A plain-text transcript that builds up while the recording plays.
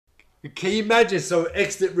Can you imagine some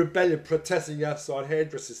exit rebellion protesting outside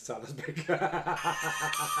hairdressers' salons? Welcome to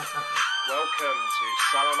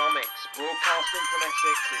Salonomics, broadcasting from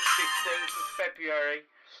Essex. It's 15th of February.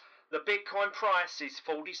 The Bitcoin price is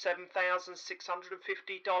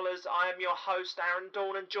 $47,650. I am your host, Aaron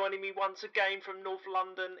Dawn, and joining me once again from North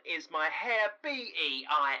London is my hair,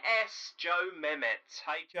 B-E-I-S, Joe Mehmet.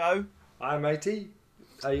 Hey, Joe. Hi, matey.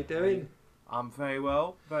 How you doing? I'm very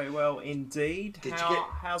well indeed.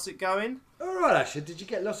 How's it going? All right, actually. Did you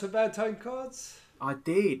get lots of Valentine cards? I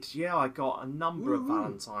did, yeah. I got a number of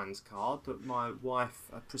Valentine's cards that my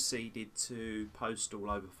wife proceeded to post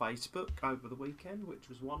all over Facebook over the weekend, which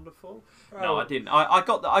was wonderful. Oh. No, I didn't. I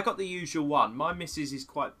got the usual one. My missus is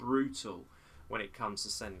quite brutal when it comes to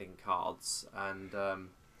sending cards, and I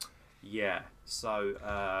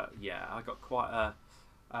got quite a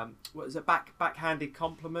what is it? Backhanded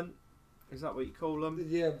compliment? Is that what you call them?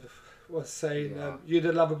 Yeah, was saying you're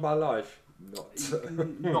the love of my life. Not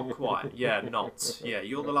quite. Yeah, not. Yeah,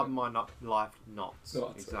 you're the love of my life. Not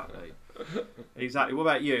exactly. Exactly. What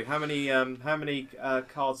about you? How many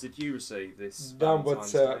cards did you receive this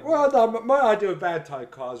Valentine's Day? My idea of Valentine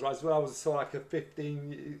cards, right? So when I was sort of like a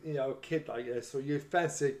 15, kid like this, so you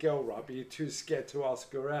fancy a girl, right? But you're too scared to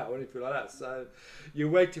ask her out or anything like that. So you're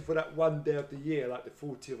waiting for that one day of the year, like the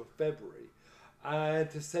 14th of February. And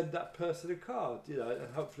to send that person a card,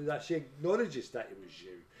 and hopefully that she acknowledges that it was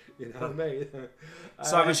you. You know what I mean?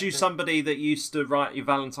 So was you somebody that used to write your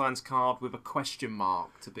Valentine's card with a question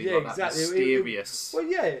mark to be like that mysterious?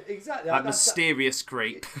 That mysterious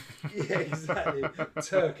creep. Yeah, exactly.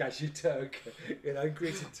 Turk.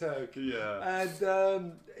 Greeted Turk. Yeah. And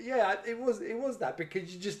it was that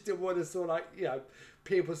because you just didn't want to sort of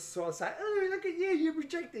people sort of say, "Oh, look at you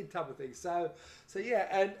rejected," type of thing. So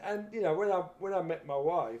yeah, and when I met my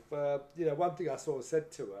wife, one thing I sort of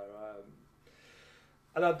said to her.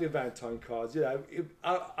 I don't do Valentine cards. I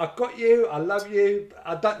got you. I love you.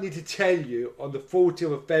 I don't need to tell you on the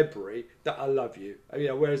 14th of February that I love you.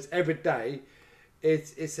 Whereas every day,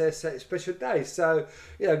 it's a special day. So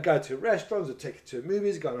go to restaurants or take it to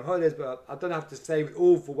movies, go on holidays, but I don't have to save it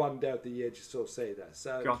all for one day of the year. Just sort of say that.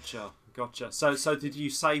 So Gotcha. So did you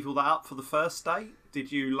save all that up for the first date?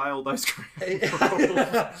 Did you lay all those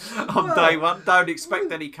on day one? Don't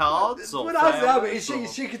expect any cards.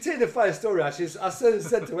 She continued the funny story. Actually, I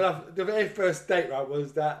said to her the very first date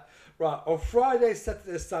was that on Fridays,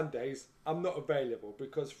 Saturdays, Sundays I'm not available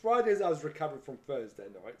because Fridays I was recovering from Thursday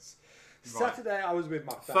nights. Right. Saturday I was with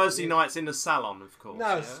my family. Thursday nights in the salon, of course.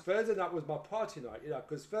 No, Thursday night was my party night.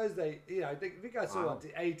 Because Thursday, if you go to the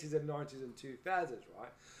 80s and 90s and 2000s,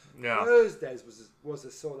 right? Yeah. Thursdays was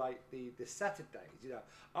a sort of like the Saturdays,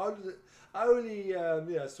 only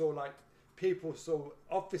sort of like people sort of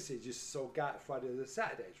offices just sort of go out Fridays and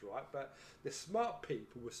Saturdays, right? But the smart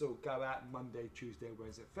people will sort of go out Monday, Tuesday,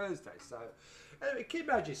 Wednesday, Thursday. So anyway, can you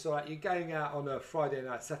imagine like you're going out on a Friday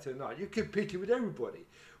night, Saturday night, you're competing with everybody.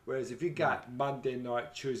 Whereas if you go out Monday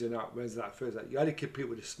night, Tuesday night, Wednesday night, Thursday night, you only compete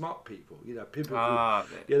with the smart people. People that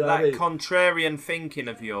contrarian thinking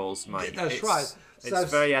of yours, mate. That's right.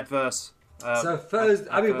 It's very adverse. So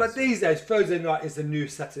Thursday, but these days Thursday night is the new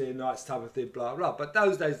Saturday night type of thing, blah blah. But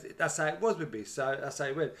those days, that's how it was with me. So that's how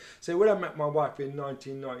it went. So when I met my wife in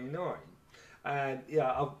 1999, and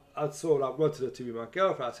I sort of wanted her to be my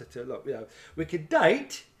girlfriend. I said to her, look, we could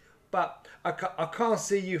date, but I can't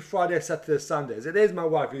see you Friday, Saturday, Sundays. And there's my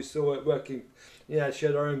wife who's still working. She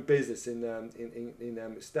had her own business in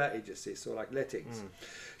estate agency, sort of like lettings.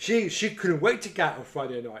 She couldn't wait to go out on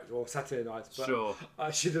Friday night or Saturday nights, but sure.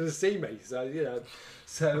 She didn't see me. So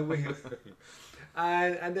so we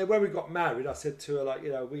and then when we got married, I said to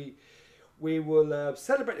her we will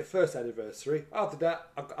celebrate the first anniversary. After that,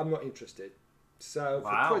 I'm not interested. So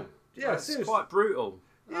wow, that's quite brutal.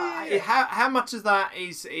 Yeah. How much of that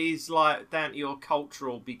is like down to your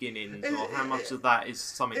cultural beginnings, or how much of that is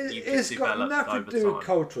something you've just developed over time? It's got nothing to do with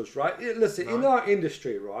cultures, right? Listen, in our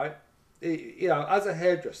industry, right, as a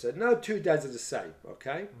hairdresser, no 2 days are the same,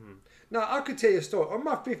 okay? Now, I could tell you a story. On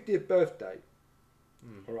my 50th birthday,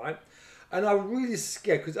 all right, and I'm really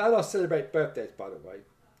scared because I don't celebrate birthdays, by the way.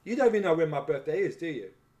 You don't even know when my birthday is, do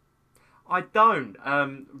you? I don't.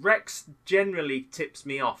 Rex generally tips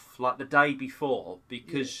me off like the day before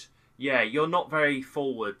because you're not very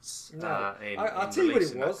forwards. No. I'll tell you what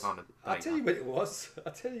it was. I'll tell you what it was.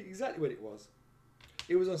 I'll tell you exactly what it was.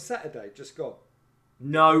 It was on Saturday, just gone.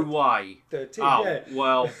 No way. 13. Oh,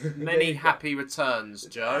 well, many happy returns,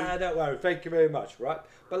 Joe. Don't worry. Thank you very much. Right,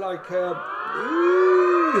 but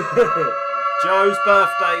Joe's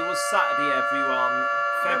birthday was Saturday, everyone.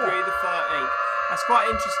 February the 13th. That's quite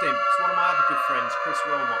interesting because one of my other good friends, Chris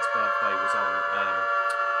Wilmot's birthday was on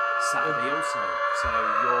Saturday also. So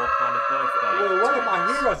your kind of birthday. Well, one of my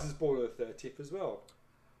heroes is born on the 30th as well.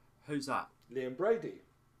 Who's that? Liam Brady.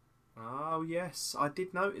 Oh yes, I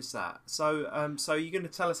did notice that. So, so you're going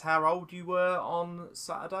to tell us how old you were on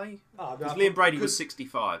Saturday? Because Liam Brady was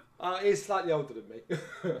 65. He's slightly older than me.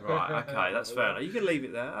 Right. Okay, that's fair enough. You can leave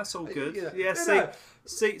it there. That's all good. Yeah. No.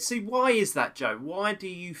 See. Why is that, Joe? Why do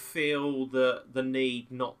you feel the need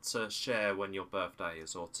not to share when your birthday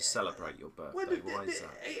is, or to celebrate your birthday? Why is that?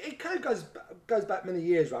 It kind of goes back many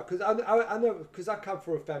years, right? Because I know, because I come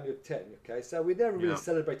from a family of 10. Okay, so we never really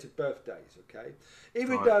celebrated birthdays. Okay,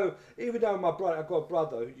 even though my brother, I've got a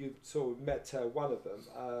brother who you sort of met, one of them.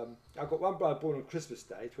 I've got one brother born on Christmas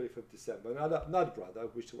Day, 25th of December, and another brother,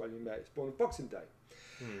 which the one you met, is born on Boxing Day.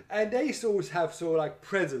 And they used to always have sort of like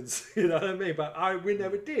presents, you know what I mean? But we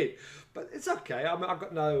never did. But it's okay. I mean, I've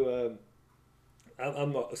got no.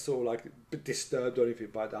 I'm not sort of like disturbed or anything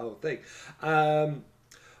by the whole thing.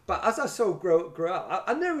 But as I sort of grew up,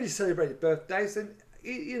 I never really celebrated birthdays, and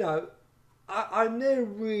you know, I never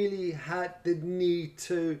really had the need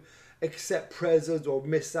to accept presents or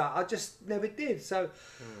miss out. I just never did. So.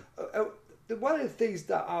 One of the things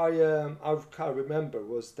that I kind of remember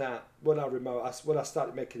was that when I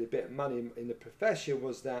started making a bit of money in the profession,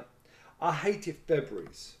 was that I hated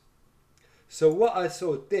Februaries. So what I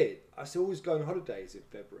sort of did, I used to always go on holidays in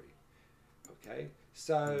February. Okay,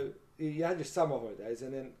 so you had your summer holidays,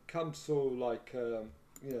 and then come sort of like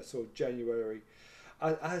sort of January,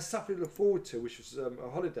 I had something to look forward to, which was a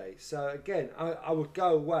holiday. So again, I would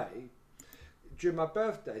go away during my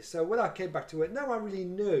birthday. So when I came back to work, no one really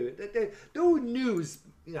knew. They all knew it was,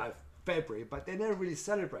 you know, February, but they never really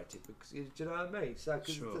celebrated, because, do you know what I mean? So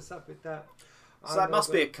because it's something that. So that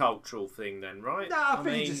must be a cultural thing then, right? No, I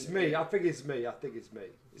think it's just me. I think it's me.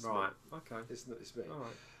 It's right. Me. Okay. It's not. It's me. All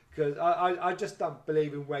right. Because I just don't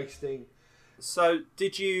believe in wasting. So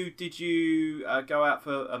did you go out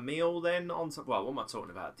for a meal then? Well, what am I talking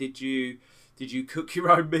about? Did you cook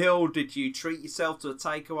your own meal? Did you treat yourself to a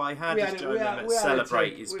takeaway? How does Joe Nemeth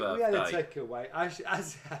celebrate his birthday? We had a takeaway. As it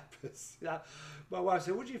happens, my wife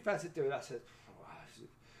said, "What do you fancy doing?" I said,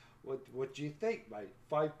 "What do you think, mate?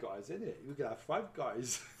 Five Guys, isn't it? We can have Five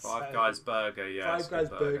Guys." Five Guys burger, yeah. Five Guys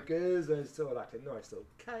burgers, and sort of like a nice little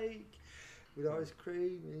cake with ice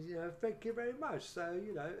cream, and, you know, thank you very much. So,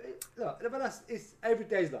 you know, look, but it's every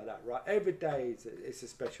day's like that, right? Every day it's a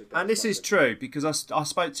special day. And this is true, because I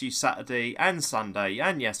spoke to you Saturday and Sunday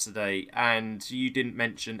and yesterday, and you didn't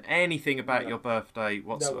mention anything about your birthday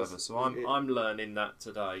whatsoever. So I'm learning that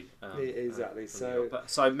today. Exactly.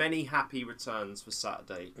 So many happy returns for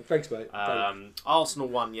Saturday. Thanks, mate. Arsenal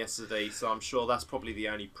won yesterday, so I'm sure that's probably the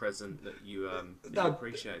only present that you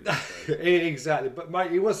appreciate. Exactly, but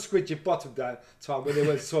mate, it was squidgy bottom time when they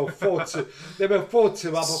went sort of 4-2. They were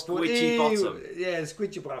 4-2 up. Squidgy bottom. Yeah,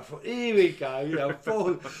 squidgy bottom. I thought, here we go. You know,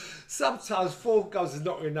 sometimes 4 goals is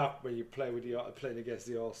not enough when you play playing against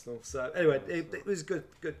the Arsenal. So anyway, it was good.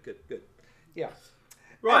 Yeah.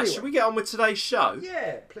 Right, anyway. Should we get on with today's show?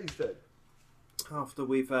 Yeah, please do. After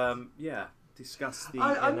we've discuss the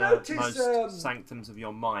most sanctums of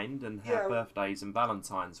your mind and how birthdays and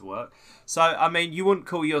Valentines work. So, I mean, you wouldn't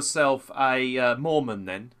call yourself a Mormon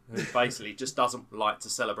then, who basically just doesn't like to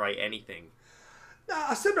celebrate anything? No,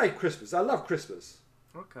 I celebrate Christmas. I love Christmas.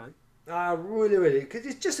 Okay. Really, because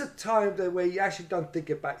it's just a time where you actually don't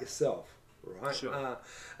think about yourself, right? Sure.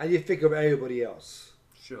 And you think of everybody else.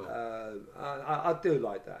 Sure. I do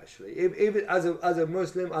like that, actually. Even as a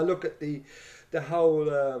Muslim, I look at the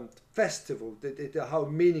whole festival, the whole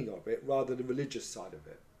meaning of it, rather than the religious side of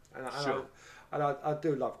it. And I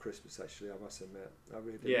do love Christmas, actually, I must admit. I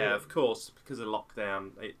really do. Yeah, of course, because of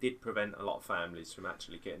lockdown, it did prevent a lot of families from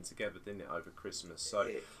actually getting together, didn't it, over Christmas? So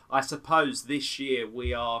I suppose this year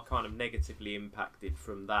we are kind of negatively impacted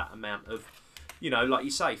from that amount of, you know, like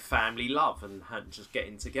you say, family love and just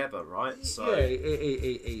getting together, right? So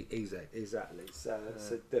exactly. So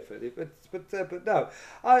definitely, but no,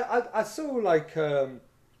 I saw like I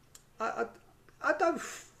don't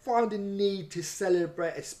find a need to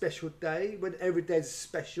celebrate a special day when every day is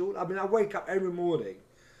special. I mean, I wake up every morning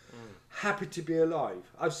happy to be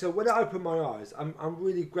alive. So when I open my eyes, I'm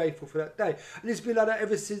really grateful for that day, and it's been like that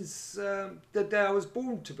ever since the day I was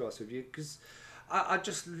born. To be honest with you, because I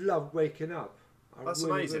just love waking up. That's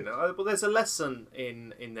amazing. Well, there's a lesson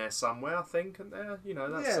in there somewhere, I think, and there, you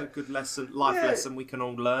know, that's a good lesson, life lesson we can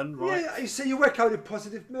all learn, right? Yeah, so you wake up in a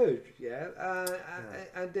positive mood,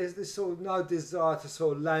 and there's this sort of no desire to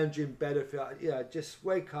sort of lounge in bed or feel, just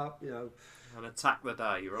wake up, you know, and attack the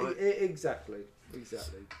day, right? Exactly.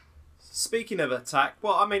 Speaking of attack,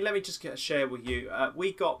 well, I mean, let me just share with you.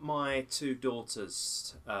 We got my two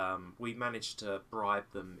daughters. We managed to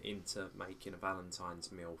bribe them into making a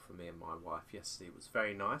Valentine's meal for me and my wife yesterday. It was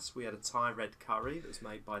very nice. We had a Thai red curry that was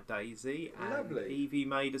made by Daisy, and Lovely. Evie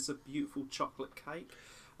made us a beautiful chocolate cake,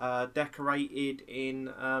 decorated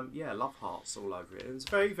in love hearts all over it. It was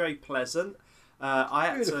very, very pleasant.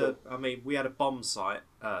 Beautiful. We had a bomb site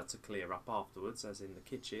to clear up afterwards, as in the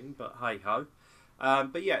kitchen. But hey ho.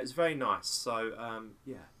 But yeah, it's very nice. So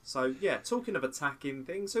talking of attacking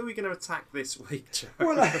things, who are we going to attack this week, Joe?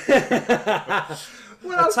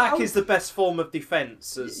 Attack is the best form of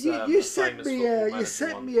defence. You sent me a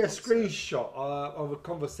screenshot of a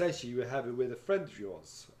conversation you were having with a friend of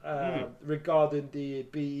yours regarding the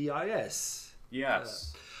BEIS.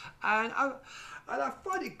 Yes, and I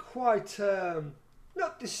find it quite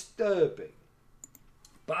not disturbing.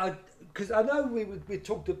 But because I know we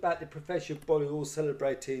talked about the professional body all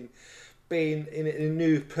celebrating being in a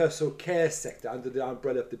new personal care sector under the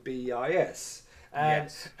umbrella of the BEIS.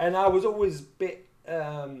 And I was always a bit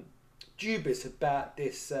dubious about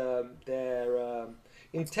this, their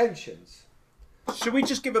intentions. Should we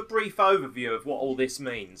just give a brief overview of what all this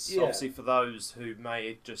means? Yeah. Obviously, for those who may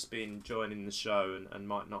have just been joining the show and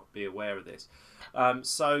might not be aware of this.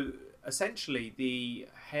 So essentially, the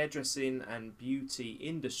hairdressing and beauty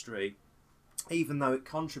industry, even though it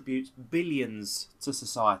contributes billions to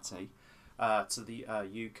society, to the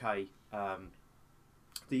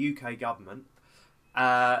UK government,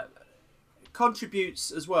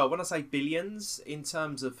 contributes as well. When I say billions in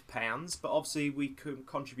terms of pounds, but obviously we can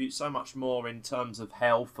contribute so much more in terms of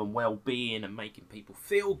health and well-being and making people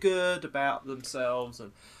feel good about themselves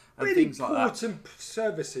and really things like that. Important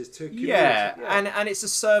services to community. Yeah, and it's a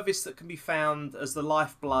service that can be found as the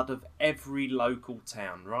lifeblood of every local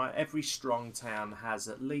town, right? Every strong town has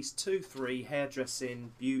at least 2-3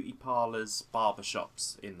 hairdressing, beauty parlours,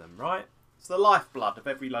 barbershops in them, right? It's the lifeblood of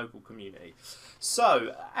every local community.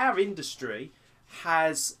 So our industry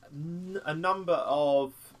has a number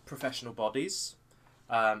of professional bodies,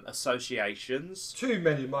 associations. Too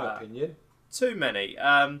many, in my opinion. Too many.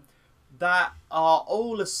 That are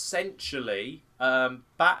all essentially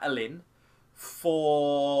battling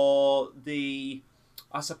for the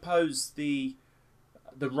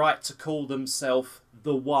right to call themselves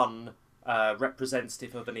the one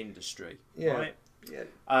representative of an industry, right? Yeah.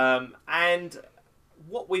 And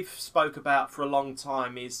what we've spoke about for a long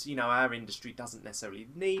time is, our industry doesn't necessarily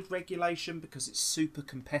need regulation because it's super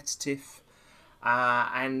competitive,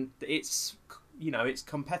 and its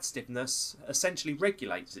competitiveness essentially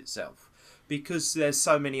regulates itself because there's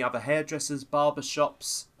so many other hairdressers,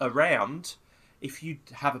 barbershops around. If you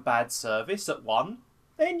have a bad service at one,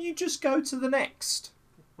 then you just go to the next,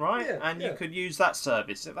 right? You could use that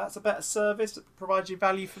service. If that's a better service that provides you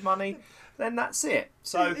value for money, then that's it.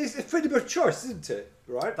 So it's freedom of choice, isn't it?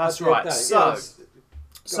 Right. That's right.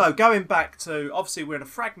 So going back to, obviously we're in a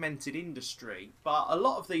fragmented industry, but a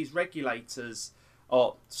lot of these regulators,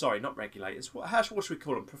 not regulators. What should we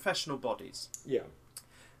call them? Professional bodies. Yeah.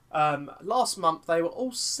 Last month they were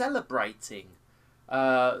all celebrating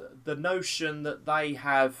the notion that they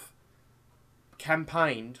have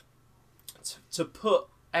campaigned to put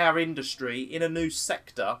our industry in a new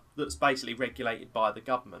sector that's basically regulated by the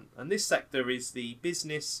government. And this sector is the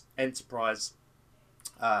business enterprise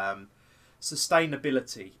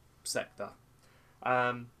sustainability sector.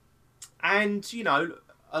 And,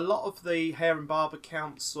 a lot of the Hair and Barber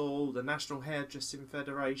Council, the National Hairdressing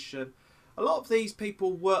Federation, a lot of these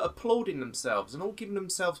people were applauding themselves and all giving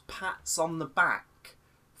themselves pats on the back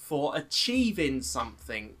for achieving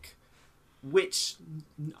something which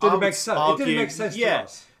didn't make sense. It didn't make sense to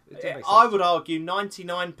us. I would argue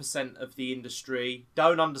 99% of the industry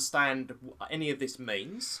don't understand what any of this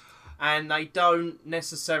means, and they don't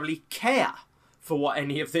necessarily care for what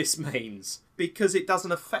any of this means because it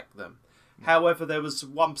doesn't affect them. However, there was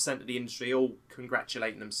 1% of the industry all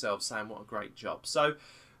congratulating themselves, saying what a great job. So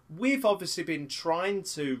we've obviously been trying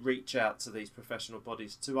to reach out to these professional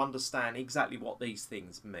bodies to understand exactly what these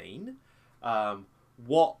things mean,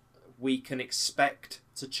 what we can expect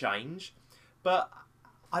to change. But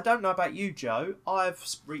I don't know about you, Joe. I've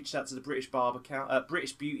reached out to the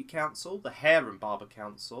British Beauty Council, the Hair and Barber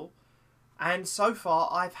Council, and so far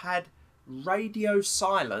I've had radio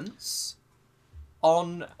silence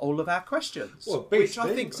on all of our questions, which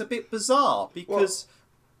I think is a bit bizarre because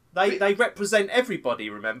they represent everybody,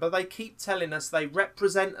 remember? They keep telling us they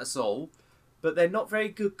represent us all, but they're not very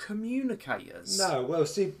good communicators. No, well,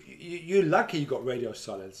 see, you're lucky you got radio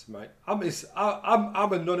silence, mate. I'm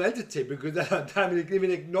a non-entity because they don't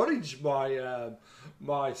even acknowledge my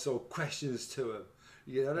sort of questions to them.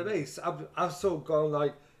 You know what I mean? So I've sort of gone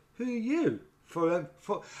like, who are you? I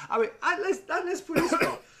mean, let's put it this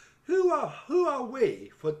way. Who are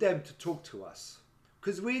we for them to talk to us?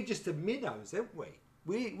 Because we're just the minnows, aren't we?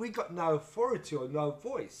 We got no authority or no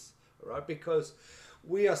voice, right? Because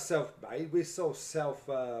we are self-made, we're so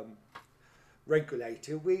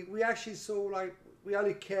self-regulated. We actually we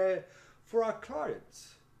only care for our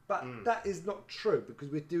clients, but that is not true because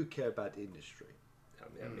we do care about the industry.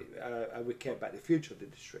 And we care about the future of the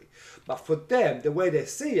industry. But for them, the way they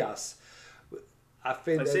see us, I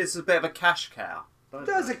think it's a bit of a cash cow.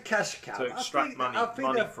 There's a cash cow to extract money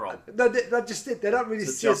from. No, they just they don't really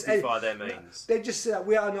to see us. Justify their means. They just say that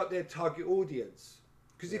we are not their target audience.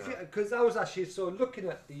 Because I was actually sort of looking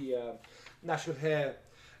at the National Hair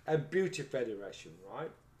and Beauty Federation,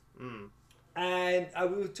 right? And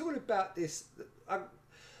we were talking about this.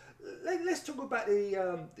 Let's talk about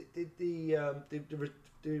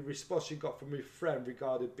the response you got from your friend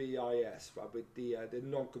regarding BIS, right, with the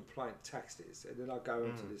non-compliant taxes, and then I'll go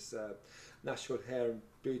into this National Hair and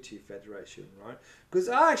Beauty Federation, right? Because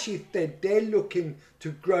I actually think they're looking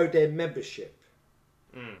to grow their membership.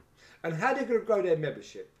 And how are they going to grow their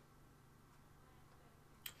membership?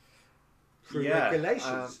 Through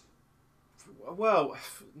regulations. Well,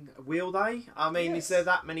 will they? I mean, Yes. Is there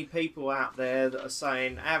that many people out there that are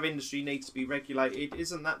saying our industry needs to be regulated?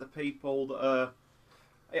 Isn't that the people that are...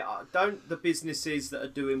 Don't the businesses that are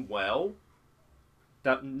doing well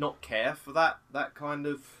don't not care for that kind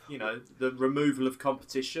of, the removal of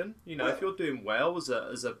competition? If you're doing well as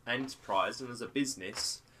an enterprise and as a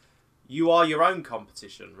business, you are your own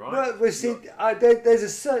competition, right? Well, we see, there's a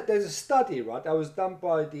study, right, that was done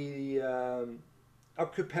by the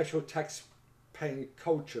occupational tax paying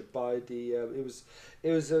culture by the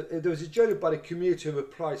there was a journal by the Community of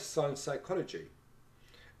Applied Science Psychology,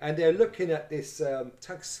 and they're looking at this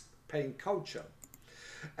tax paying culture,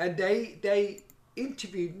 and they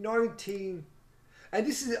interviewed 19, and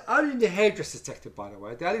this is only in the hairdresser sector, by the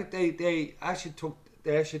way. They actually took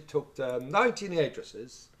 19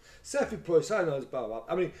 hairdressers, self-employed, so knows, blah, blah,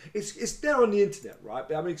 blah. I mean, it's there on the internet, right?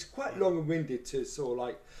 But I mean, it's quite long-winded to sort of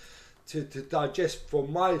like to digest for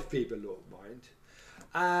my feeble little mind.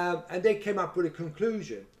 And they came up with a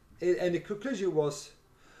conclusion, and the conclusion was,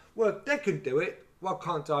 well, if they can do it, why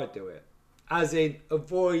can't I do it? As in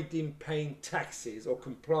avoiding paying taxes or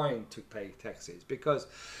complying to pay taxes, because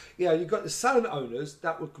you've got the salon owners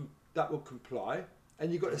that will comply,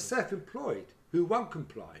 and you've got the self-employed who won't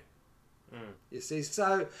comply. You see,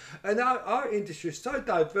 so, and our industry is so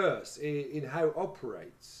diverse in how it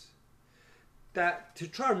operates that to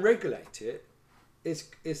try and regulate it is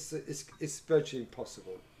virtually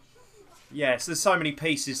impossible. Yes, there's so many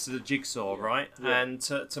pieces to the jigsaw, right? Yeah. And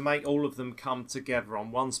to make all of them come together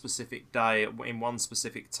on one specific day, in one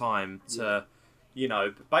specific time, to,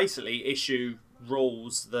 basically issue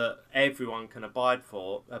rules that everyone can abide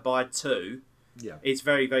to, it's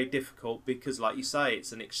very, very difficult because, like you say,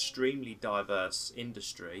 it's an extremely diverse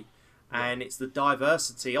industry, and it's the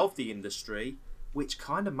diversity of the industry which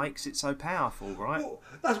kind of makes it so powerful, right? Well,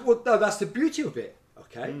 that's the beauty of it,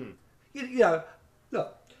 okay?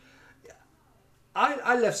 Look,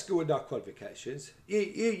 I left school with no qualifications.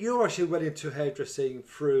 You actually went into hairdressing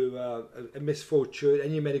through a misfortune,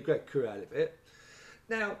 and you made a great career out of it.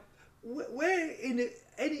 Now, where in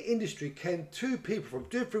any industry can two people from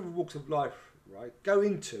different walks of life, right, go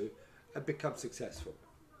into and become successful?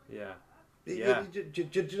 Yeah. Do you know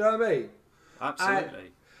what I mean?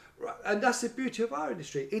 Absolutely. And that's the beauty of our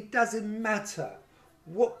industry. It doesn't matter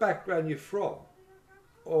what background you're from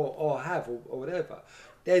or have or whatever.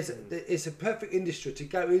 It's a perfect industry to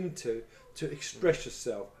go into to express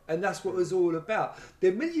yourself. And that's what it's all about.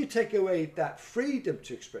 The minute you take away that freedom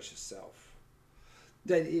to express yourself,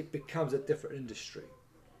 then it becomes a different industry.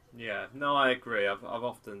 Yeah, no, I agree. I've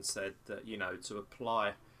often said that, to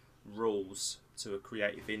apply rules to a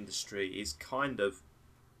creative industry is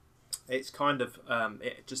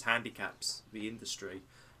it just handicaps the industry,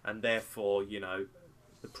 and therefore,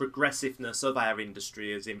 the progressiveness of our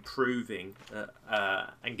industry is improving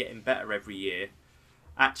and getting better every year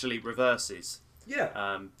actually reverses.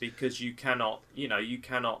 Yeah. Because you cannot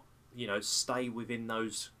stay within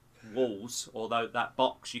those walls or that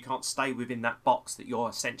box. You can't stay within that box that you're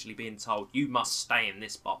essentially being told you must stay in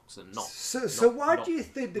this box and not. So why do you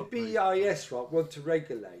think the BIS want to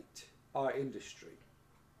regulate our industry?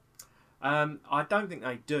 I don't think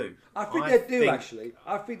they do. I think they do, actually.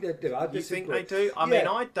 I think they do. You think they do? I mean,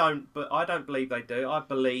 I don't, but I don't believe they do. I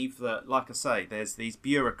believe that, like I say, there's these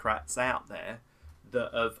bureaucrats out there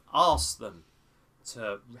that have asked them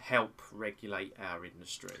to help regulate our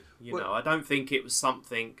industry. Well, I don't think it was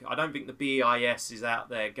something. I don't think the BEIS is out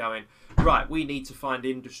there going, right, we need to find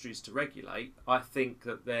industries to regulate. I think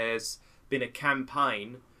that there's been a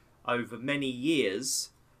campaign over many years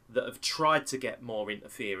that have tried to get more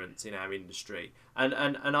interference in our industry. And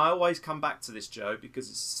I always come back to this, Joe, because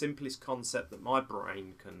it's the simplest concept that my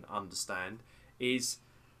brain can understand, is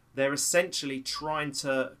they're essentially trying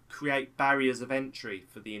to create barriers of entry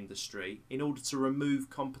for the industry in order to remove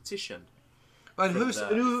competition. And who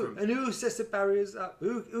sets the barriers up?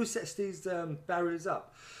 Who sets these barriers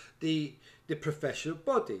up? The professional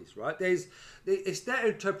bodies, right? It's their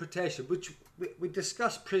interpretation, which we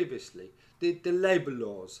discussed previously. The labour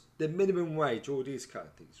laws, the minimum wage, all these kind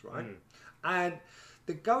of things, right? And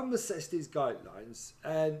the government sets these guidelines,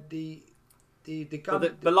 and the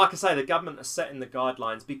government. But like I say, the government are setting the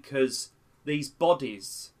guidelines because these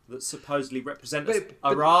bodies that supposedly represent us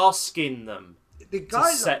are asking them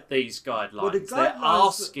to set these guidelines. Well, they're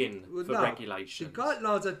asking for regulations. The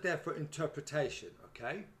guidelines are there for interpretation,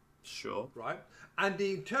 okay? Sure. Right? And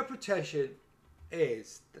the interpretation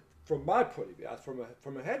is, from my point of view,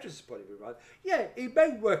 from a hairdresser's point of view, right? Yeah, it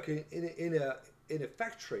may work in a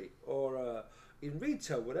factory or in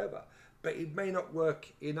retail, whatever, but it may not work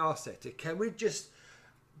in our sector. Can we just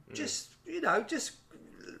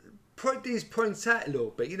point these points out a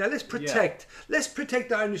little bit? Let's protect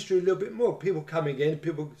our industry a little bit more. People coming in,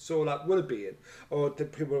 people sort of like will be in, or the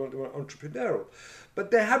people who are entrepreneurial,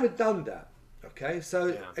 but they haven't done that. Okay,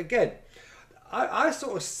 so again, I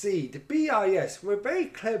sort of see the BIS were very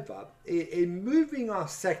clever in moving our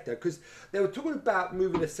sector, because they were talking about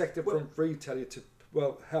moving the sector from retail to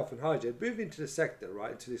health and hygiene, moving into the sector,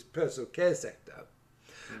 right, into this personal care sector.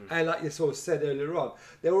 And like you sort of said earlier on,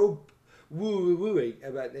 they were all wooing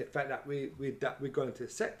about the fact that we're going into the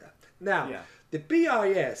sector. Now, the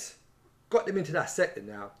BIS got them into that sector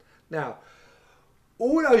now.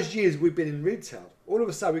 All those years we've been in retail, all of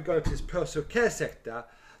a sudden we go into this personal care sector.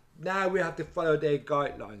 Now we have to follow their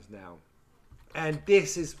guidelines now, and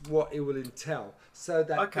this is what it will entail. So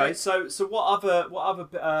that so what other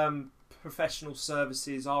professional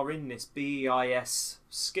services are in this BEIS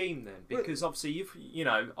scheme then? Because obviously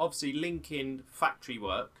obviously linking factory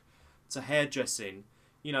work to hairdressing.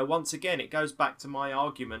 Once again, it goes back to my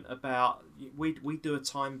argument about we do a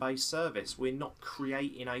time-based service. We're not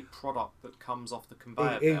creating a product that comes off the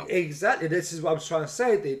conveyor belt. Exactly. This is what I'm trying to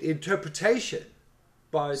say. The interpretation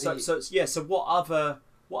by the... So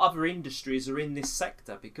what other industries are in this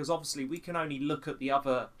sector? Because obviously we can only look at the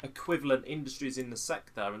other equivalent industries in the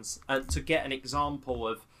sector and to get an example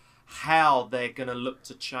of how they're going to look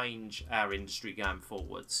to change our industry going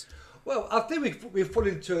forwards. Well, I think we fall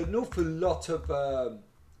into an awful lot of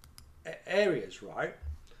areas, right?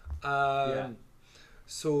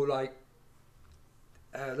 So, like,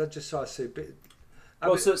 let's just say a bit.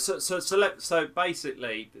 So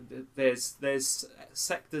basically, there's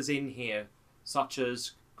sectors in here such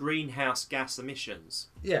as greenhouse gas emissions.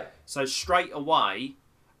 Yeah. So straight away,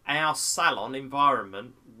 our salon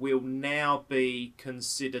environment will now be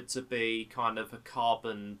considered to be kind of a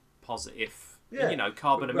carbon positive.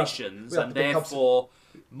 Carbon emissions, and therefore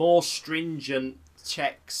more stringent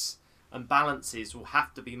checks and balances will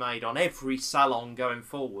have to be made on every salon going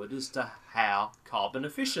forward as to how carbon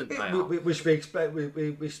efficient they are. Which we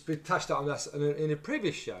touched on that in a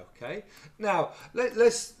previous show. Okay, now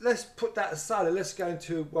let's put that aside and let's go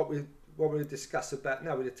into what we discuss about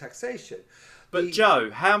now with the taxation. But Joe,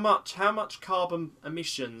 how much carbon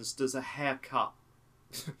emissions does a haircut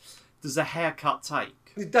take?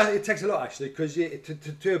 It takes a lot, actually, because to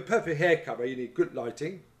do a perfect hair cover, you need good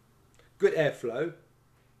lighting, good airflow,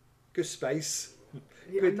 good space.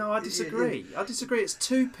 I disagree. I disagree. It's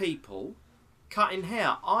two people cutting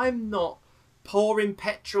hair. I'm not pouring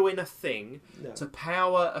petrol in a thing to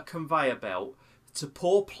power a conveyor belt, to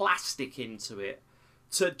pour plastic into it.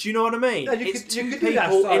 Do you know what I mean? No, it's two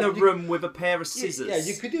people in a room with a pair of scissors. Yeah,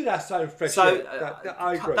 you could do that side of fresh air. So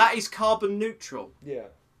I agree. That is carbon neutral. Yeah.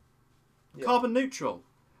 Carbon neutral.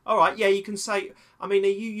 All right, you can say, are you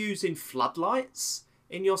using floodlights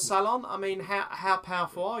in your salon? How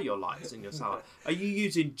powerful are your lights in your salon? Are you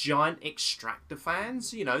using giant extractor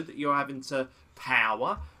fans, that you're having to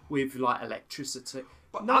power with, like, electricity?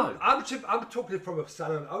 But no. I'm talking from a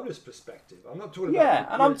salon owner's perspective. I'm not talking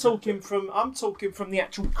about... and I'm talking from the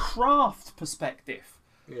actual craft perspective.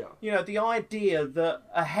 Yeah. The idea that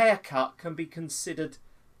a haircut can be considered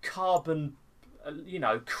carbon...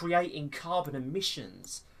 creating carbon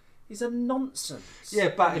emissions is a nonsense. Yeah,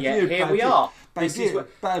 but we are. But a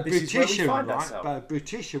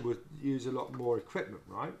beautician would use a lot more equipment,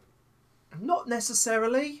 right? Not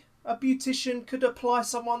necessarily. A beautician could apply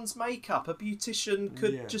someone's makeup. A beautician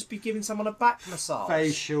could just be giving someone a back massage.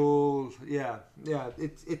 Facial,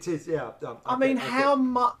 it is, yeah. I mean, how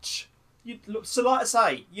much... So like I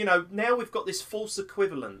say, now we've got this false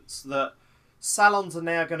equivalence that salons are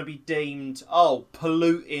now going to be deemed,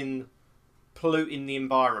 polluting the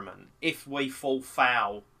environment if we fall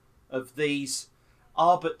foul of these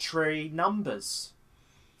arbitrary numbers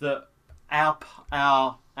that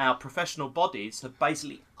our professional bodies have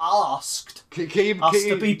basically asked us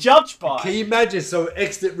to be judged by. Can you imagine some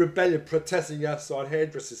exit rebellion protesting outside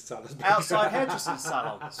hairdressers' salons? Outside hairdressers'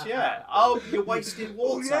 salons, yeah. Oh, you're wasting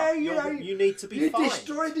water. You need to be fined. You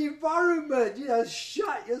destroy the environment.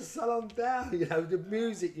 Shut your salon down. The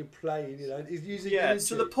music you're playing. Is using energy.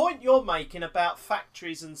 So the point you're making about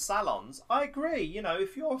factories and salons, I agree.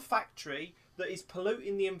 If you're a factory that is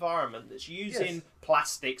polluting the environment, that's using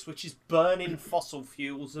plastics, which is burning fossil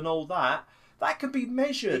fuels and all that can be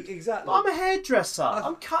measured. Exactly. I'm a hairdresser.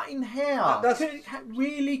 I'm cutting hair.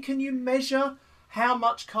 Can you measure how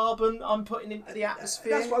much carbon I'm putting into the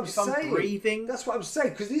atmosphere? That's what I'm saying. I'm breathing. That's what I'm saying.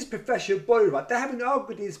 Because these professional body, right, they haven't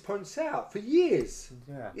argued these points out for years.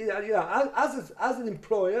 Yeah. As an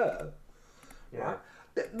employer, right,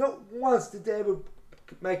 not once did they ever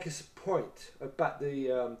make a point about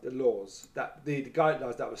the laws, that the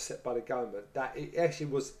guidelines that were set by the government, that it actually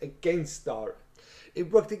was against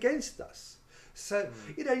it worked against us. So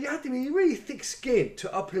you have to be really thick-skinned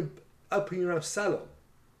to open your own salon,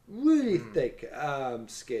 really thick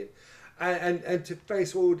skin, and to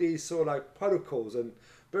face all these sort of like protocols and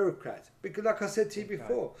bureaucrats. Because like I said to you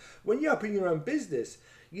before, when you open your own business,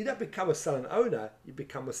 you don't become a salon owner, you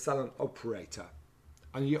become a salon operator.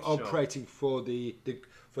 And you're operating for the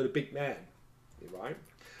big man, right?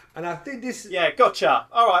 And I think this. Yeah, gotcha.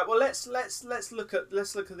 All right. Well, let's look at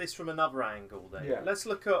this from another angle then. Yeah. Let's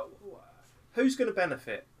look at who's going to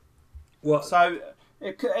benefit. What? So,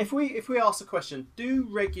 if we ask the question, do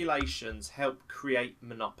regulations help create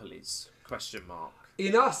monopolies? Question mark.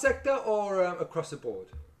 In our sector or across the board?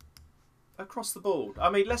 Across the board. I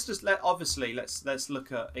mean, let's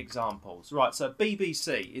look at examples. Right, so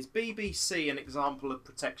BBC. Is BBC an example of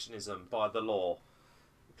protectionism by the law?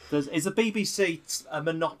 Is the BBC a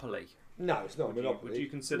monopoly? No, it's not a monopoly. Would you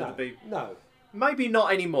consider the BBC? No. Maybe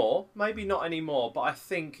not anymore, but I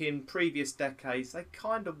think in previous decades they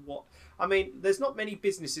kind of I mean, there's not many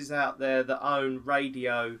businesses out there that own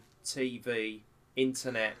radio, TV,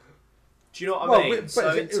 internet. Do you know what I mean?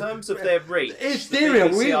 So in terms of their reach, it's theory.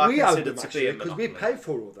 We own them to actually because we pay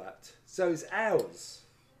for all that, so it's ours.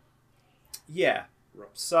 Yeah. Right.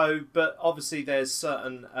 So, but obviously there's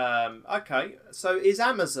certain. So is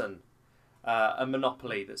Amazon a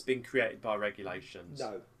monopoly that's been created by regulations?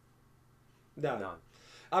 No.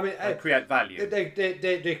 I mean, they create value.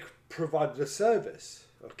 They provide the service.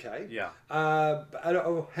 Okay. Yeah.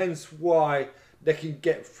 And hence why they can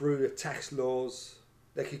get through the tax laws.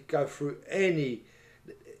 They could go through any.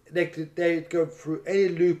 They go through any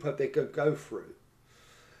loophole they could go through.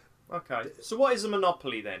 Okay. So what is a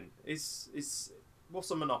monopoly then?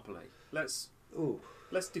 What's a monopoly? Let's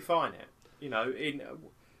define it.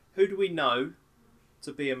 Who do we know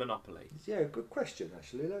to be a monopoly? Yeah, good question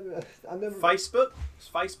actually. Facebook? Is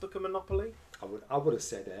Facebook a monopoly? I would have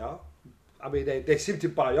said they are. I mean, they seem to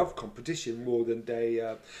buy off competition more than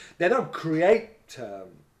they don't create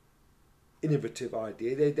innovative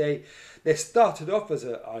idea. They started off as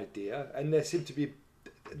an idea, and they seem to be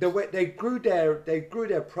the way they grew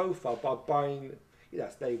their profile by buying,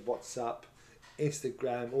 say WhatsApp,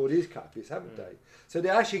 Instagram, all these companies, haven't they? So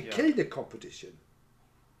they're actually killing the competition.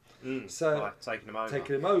 Taking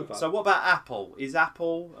them over. So what about Apple? Is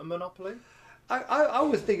Apple a monopoly? I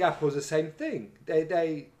always think Apple's the same thing.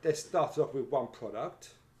 They started off with one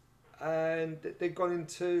product, and they've gone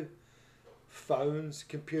into phones,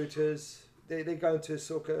 computers. They go into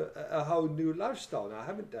sort of a whole new lifestyle now,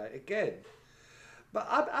 haven't they? Again, but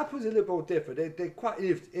Apple's a little bit different. They're quite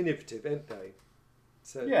innovative, aren't they?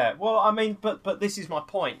 So yeah. Well, I mean, but this is my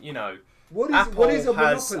point. Apple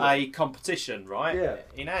has a competition, right? Yeah.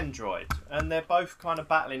 In Android, and they're both kind of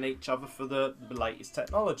battling each other for the latest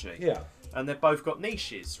technology. Yeah. And they've both got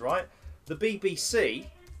niches, right? The BBC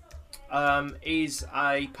is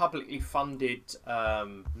a publicly funded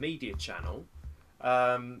media channel,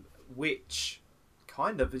 which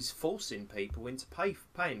kind of is forcing people into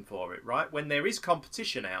paying for it, right? When there is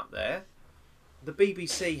competition out there, the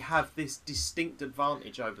BBC have this distinct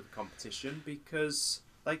advantage over the competition because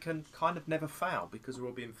they can kind of never fail because we're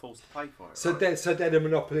all being forced to pay for it. So right? they're the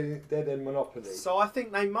monopoly. They're the monopoly. So I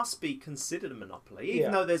think they must be considered a monopoly, even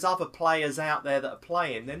Yeah. though there's other players out there that are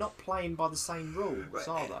playing. They're not playing by the same rules,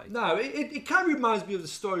 are they? No, it kind of reminds me of the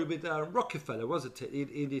story with Rockefeller, wasn't it?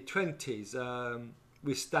 In the 20s,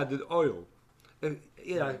 with Standard Oil.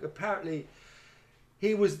 Apparently,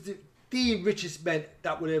 he was the richest man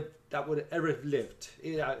that would ever have lived.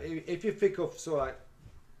 If you think of sort of like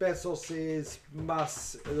Bezos's,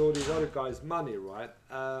 Musk, and all these other guys' money, right?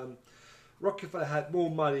 Rockefeller had more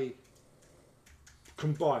money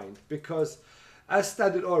combined because, as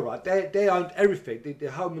Standard Oil, right, they owned everything. The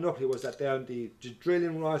whole monopoly was that they owned the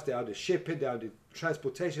drilling rights, they owned the shipping, they owned the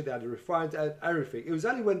transportation, they owned the refining, and everything. It was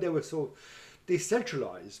only when they were sort of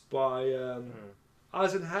decentralized by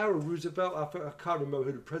Eisenhower or Roosevelt, I can't remember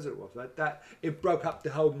who the president was, right, that it broke up the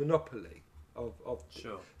whole monopoly of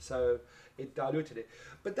Sure. So it diluted it.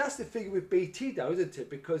 But that's the thing with BT though, isn't it?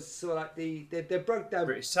 Because sort of like they broke down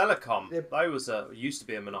British Telecom, they used to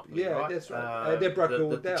be a monopoly, Yeah, right? that's right. They broke it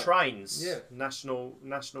all down. The trains, Yeah. National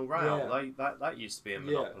Rail, Yeah. that used to be a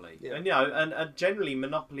monopoly. Yeah. And and generally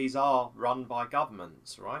monopolies are run by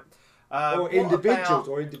governments, right? or What individuals.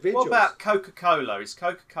 What about Coca-Cola? Is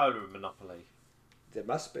Coca-Cola a monopoly? There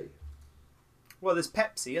must be. Well, there's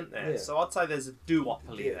Pepsi, isn't there? Yeah. So I'd say there's a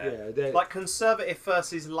duopoly Yeah, there. they're- Like Conservative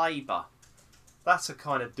versus Labour. That's a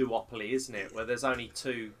kind of duopoly, isn't it? Where there's only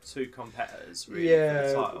two competitors, really, for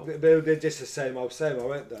the title. They're just the same, aren't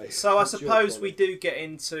they? So I That's your suppose problem. we do get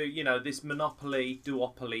into, this monopoly,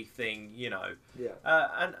 duopoly thing, Yeah.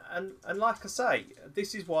 And like I say,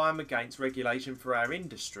 this is why I'm against regulation for our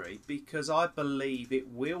industry, because I believe it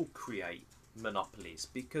will create monopolies,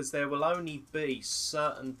 because there will only be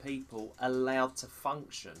certain people allowed to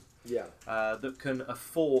function Yeah. that can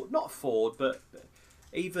not afford, but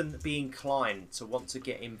even be inclined to want to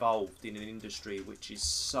get involved in an industry which is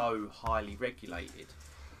so highly regulated.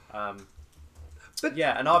 But-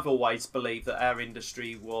 Yeah, and I've always believed that our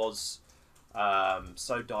industry was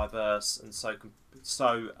so diverse and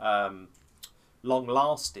so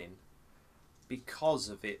long-lasting because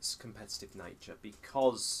of its competitive nature,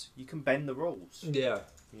 because you can bend the rules. Yeah.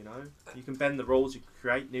 You can bend the rules, you can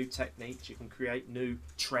create new techniques, you can create new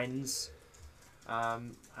trends.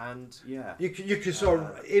 And yeah, You can sort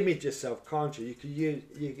of image yourself, can't you?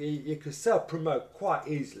 You can self promote quite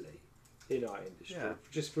easily in our industry, Yeah.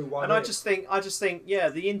 just through one. and I just think, yeah,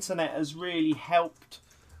 the internet has really helped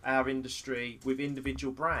our industry with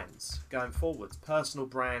individual brands going forwards. Personal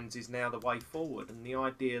brands is now the way forward, and the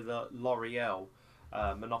idea that L'Oreal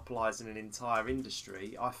monopolising an entire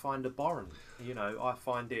industry, I find abhorrent. I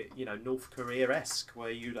find it, North Korea-esque, where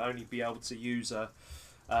you'd only be able to use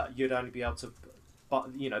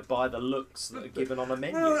buy the looks that are given on a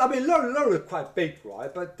menu. Well, I mean, L'Oreal are quite big,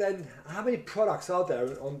 right? But then, how many products are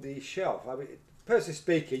there on the shelf? I mean, personally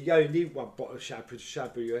speaking, you only need one bottle of shampoo to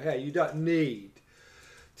shampoo your hair. You don't need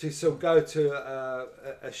to sort of go to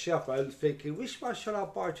a shelf and thinking, which one shall I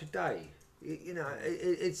buy today?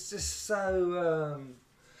 It's just so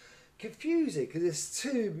confusing because there's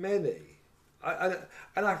too many.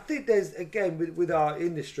 And I think there's, again, with our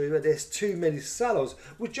industry, that there's too many salons,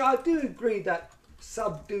 which I do agree that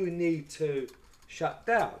some do need to shut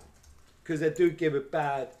down because they do give a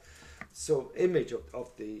bad sort of image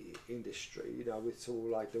of the industry, with sort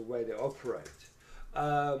of like the way they operate.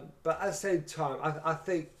 But at the same time, I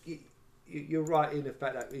think you're right in the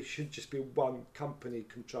fact that it should just be one company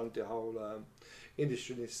controlling the whole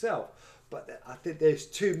industry in itself. But I think there's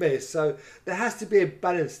too many, so there has to be a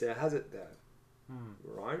balance there, hasn't there?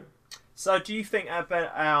 Right. So, do you think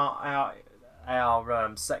our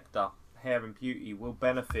sector, hair and beauty, will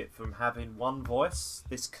benefit from having one voice,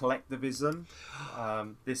 this collectivism,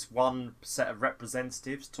 this one set of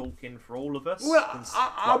representatives talking for all of us? Well,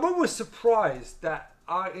 I'm always surprised that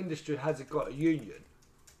our industry hasn't got a union.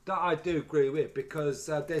 That I do agree with, because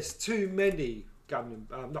there's too many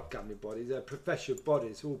not governing bodies, professional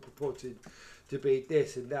bodies all purported to be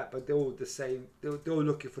this and that, but they're all the same. They're all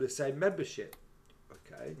looking for the same membership.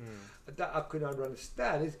 Okay, that I couldn't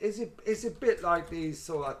understand. It's a bit like these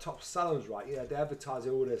sort of like top salons, right? They're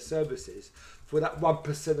advertising all their services for that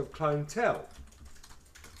 1% of clientele,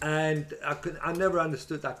 and I never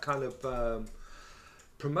understood that kind of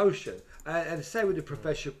promotion. And the same with the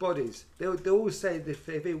professional bodies. They always say that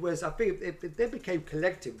if it was, I think if they became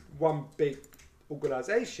collective, one big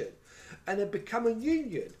organisation, and then become a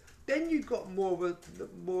union, then you got more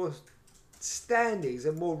standings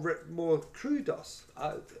and more kudos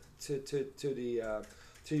to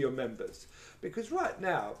your members. Because right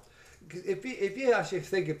now, if you actually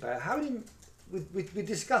think about it, how many we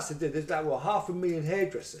discussed it, there's about 500,000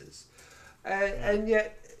 hairdressers, and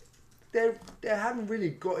yet they haven't really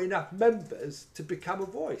got enough members to become a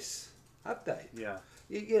voice, have they? Yeah.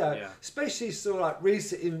 You know, especially sort of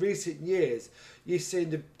like in recent years, you've seen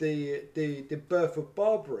the birth of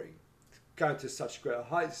barbering going to such great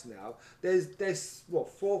heights now. There's what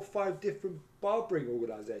 4 or 5 different barbering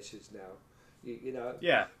organisations now. You know.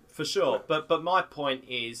 Yeah, for sure. But my point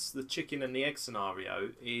is the chicken and the egg scenario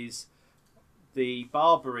is the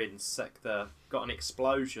barbering sector got an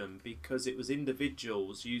explosion because it was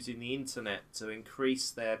individuals using the internet to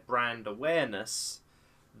increase their brand awareness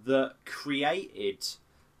that created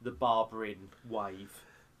the barbering wave,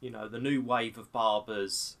 you know, the new wave of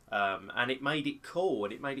barbers, and it made it cool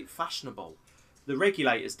and it made it fashionable. The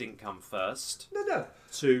regulators didn't come first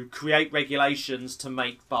to create regulations to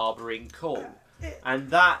make barbering cool. And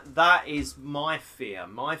that is my fear.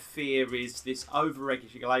 My fear is this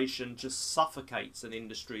over-regulation just suffocates an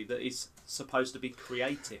industry that is supposed to be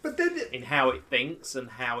creative in how it thinks and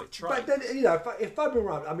how it trades. But then, you know, if I'm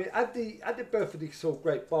right, I mean, at the birth of the sort of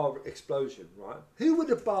great barber explosion, right? Who were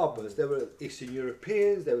the barbers? There were Eastern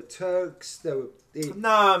Europeans, there were Turks, there were... No,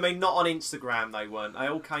 I mean, not on Instagram they weren't. They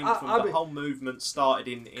all came from the whole movement started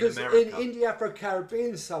in America. In the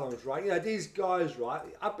Afro-Caribbean salons, right, you know, these guys, right,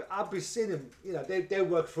 I've been seeing them, you know, they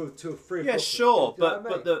work for 2 or 3 Yeah, sure,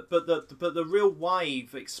 but the real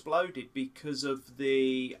wave exploded because of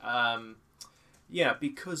the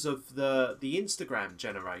because of the Instagram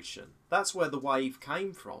generation. That's where the wave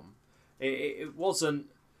came from. It wasn't,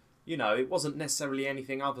 you know, it wasn't necessarily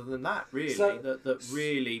anything other than that, really, that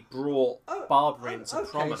really brought barbering to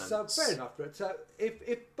prominence. So fair enough. So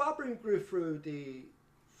if barbering grew through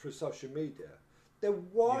social media, then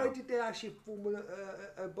why did they actually form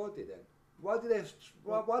a body then? Why did they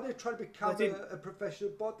try to become a professional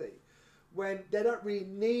body when they don't really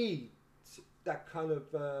need that kind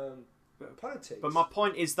of politics? But my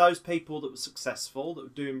point is, those people that were successful, that were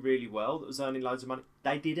doing really well, that was earning loads of money,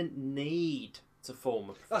 they didn't need to form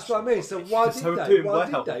a professional That's what I mean. body. So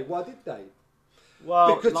why did they?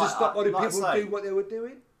 Well, because just not many people do what they were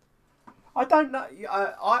doing. I don't know.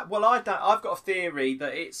 I don't. I've got a theory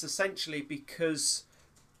that it's essentially because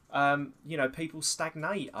people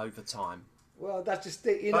stagnate over time. Well, that's just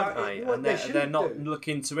it. You know, and they're not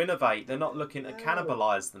looking to innovate. They're not looking to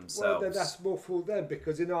cannibalise themselves. Well, that's more for them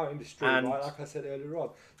because in our industry, right, like I said earlier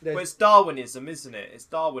on, well, it's Darwinism, isn't it? It's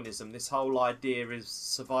Darwinism. This whole idea is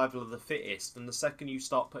survival of the fittest, and the second you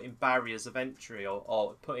start putting barriers of entry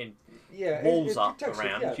or putting walls up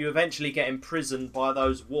around, you eventually get imprisoned by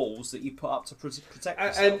those walls that you put up to protect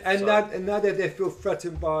yourself. And now that they feel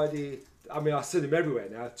threatened by I see them everywhere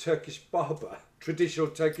now. Turkish barber. Traditional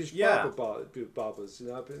Turkish barbers, you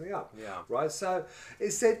know, everything up, right? So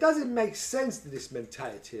it doesn't make sense to this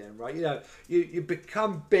mentality, then, right? You know, you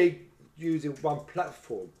become big using one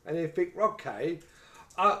platform, and you think, okay,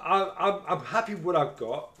 I'm happy with what I've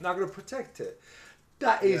got, and I'm going to protect it.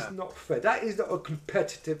 That is not fair. That is not a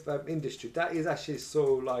competitive industry. That is actually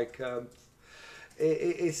sort of like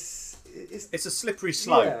it's a slippery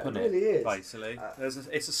slope, isn't it? Really is. Basically,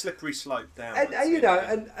 it's a slippery slope down. And you know,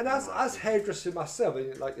 and as hairdresser myself,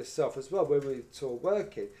 and like yourself as well, when we sort of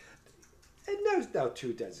working, and no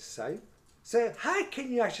 2 days the same. So how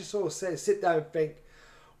can you actually sort of sit down and think,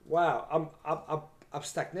 wow, I'm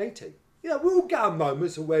stagnating? You know, we all get our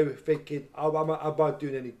moments where we're thinking, oh, I'm not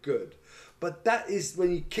doing any good, but that is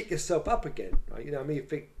when you kick yourself up again, right? You know what I mean? You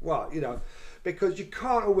think, well, you know. Because you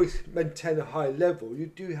can't always maintain a high level, you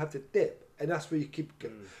do have to dip, and that's where you keep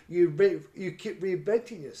you keep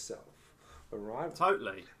reinventing yourself, all right?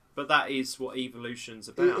 Totally, but that is what evolution's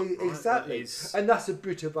about, right? Exactly, and that's the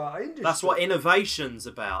beauty of our industry. That's what innovation's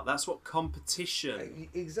about. That's what competition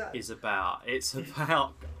is about. It's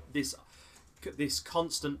about this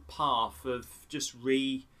constant path of just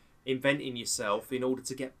reinventing yourself in order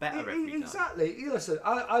to get better every day. Exactly. Listen,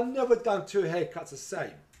 I've never done 2 haircuts the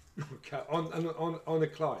same. Okay, on a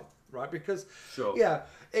client, right? Because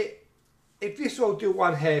if you sort of do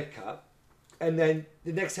one haircut, and then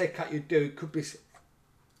the next haircut you do could be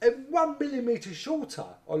 1 millimeter shorter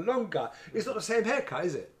or longer, it's not the same haircut,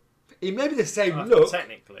 is it? It may be the same look,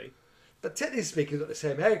 technically, but technically speaking, it's not the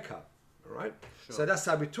same haircut, all right? Sure. So that's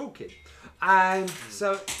how we're talking, and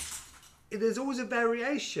so there's always a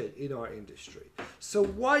variation in our industry. So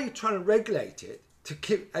why are you trying to regulate it to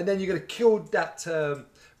keep, and then you're going to kill that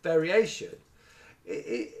variation?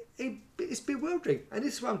 It's bewildering, and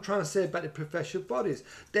this is what I'm trying to say about the professional bodies.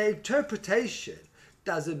 Their interpretation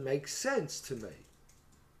doesn't make sense to me.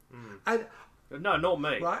 And no, not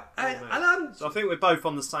me. Right, so I think we're both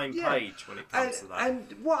on the same page when it comes to that.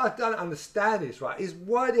 And what I don't understand is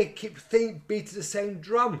why they keep beating the same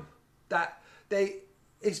drum, that they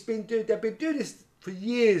they've been doing this for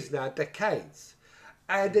years now, decades,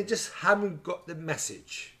 and they just haven't got the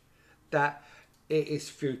message that it is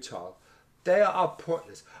futile. They are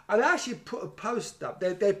pointless. And I actually put a post up.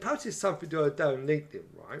 They posted something the other day on LinkedIn,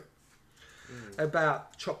 right,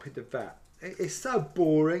 about chopping the VAT. It's so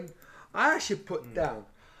boring. I actually put down,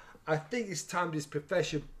 I think it's time these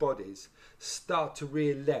professional bodies start to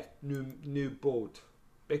re-elect new board,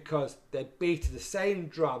 because they're beating the same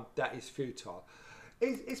drum that is futile.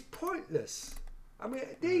 It's pointless. I mean,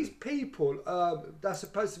 these people that are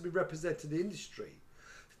supposed to be representing the industry,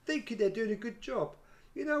 thinking they're doing a good job.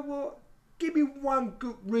 You know what? Give me one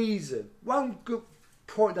good reason, one good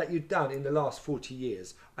point that you've done in the last 40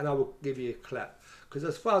 years, and I will give you a clap. Because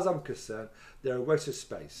as far as I'm concerned, they're a waste of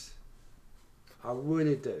space. I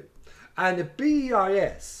really do. And the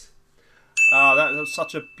BEIS. Oh, that was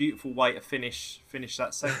such a beautiful way to finish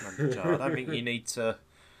that segment, Joe. I don't think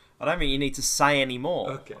you need to say any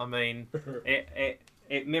more. Okay. I mean,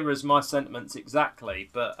 it mirrors my sentiments exactly.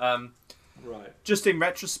 But right. Just in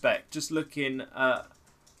retrospect, just looking at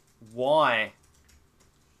why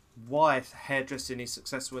hairdressing is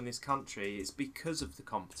successful in this country, it's because of the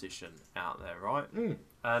competition out there, right?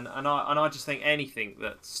 And I just think anything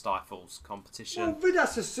that stifles competition. Well, Vidal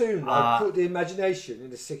Sassoon caught the imagination in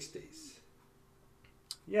the 60s.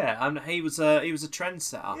 Yeah, and he was a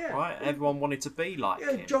trendsetter, right? Everyone wanted to be like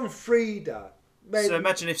him. John Frieda. So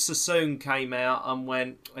imagine if Sassoon came out and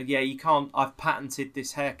went, "Yeah, you can't. I've patented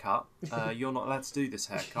this haircut. You're not allowed to do this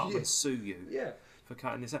haircut. I'm going to sue you for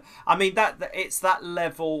cutting this hair." I mean, it's that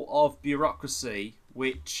level of bureaucracy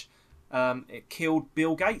which it killed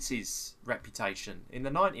Bill Gates's reputation in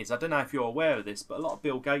the 90s. I don't know if you're aware of this, but a lot of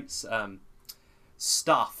Bill Gates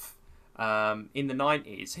stuff in the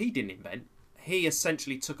 90s he didn't invent. He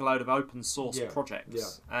essentially took a load of open source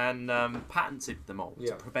projects and patented them all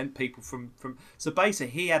to prevent people from. So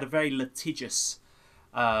basically, he had a very litigious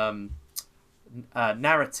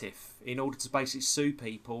narrative in order to basically sue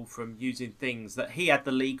people from using things that he had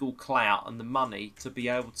the legal clout and the money to be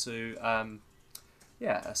able to,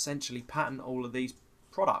 essentially patent all of these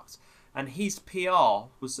products. And his PR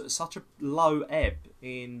was at such a low ebb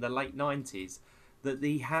in the late 90s that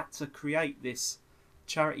he had to create this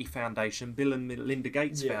charity foundation, Bill and Melinda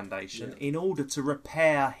Gates Foundation, in order to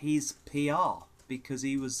repair his PR, because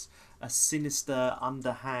he was a sinister,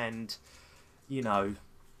 underhand,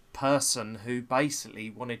 person who basically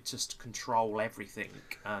wanted just to control everything.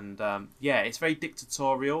 And it's very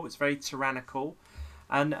dictatorial, it's very tyrannical.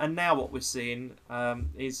 And now what we're seeing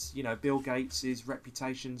is, Bill Gates'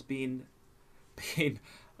 reputation's being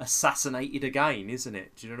assassinated again, isn't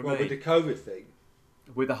it? Do you know what I mean? With the COVID thing.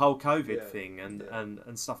 With the whole COVID thing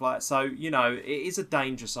and stuff like that. So, it is a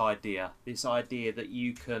dangerous idea, this idea that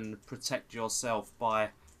you can protect yourself by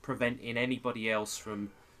preventing anybody else from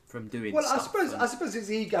doing stuff. Well, I suppose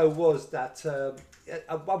his ego was that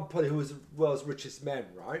at one point he was the world's richest man,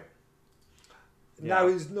 right? No,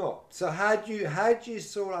 he's not. So how do you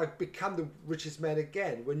sort of become the richest man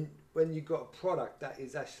again when you got a product that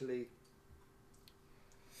is actually...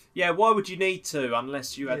 Yeah, why would you need to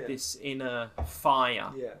unless you had this inner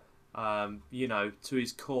fire, to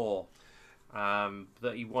his core,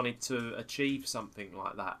 that he wanted to achieve something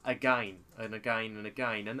like that again and again and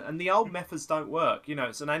again. And the old methods don't work.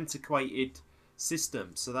 It's an antiquated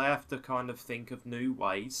system, so they have to kind of think of new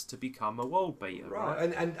ways to become a world beater.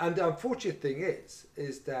 Right. And the unfortunate thing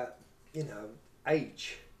is that,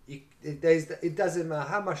 age, it doesn't matter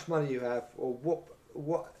how much money you have or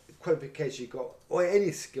what qualification you got or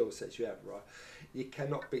any skill sets you have, right? You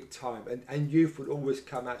cannot beat time, and youth will always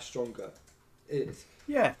come out stronger. It is.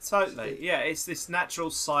 Yeah, totally. It's this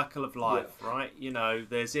natural cycle of life, right?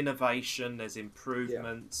 There's innovation, there's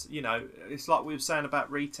improvements. It's like we were saying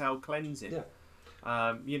about retail cleansing.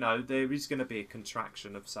 There is going to be a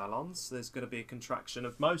contraction of salons. There's going to be a contraction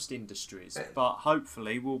of most industries, but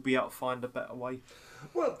hopefully we'll be able to find a better way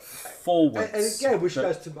forward. And again,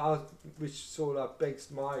 which sort of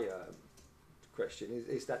begs my question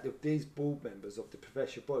is that these board members of the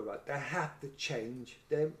professional body, right, they have to change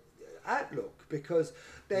their outlook, because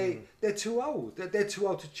they're too old. They're too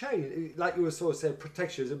old to change. Like you were sort of saying,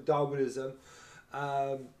 protectionism, Darwinism,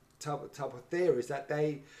 type of theories that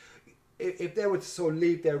if they were to sort of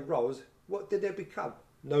leave their roles, what did they become?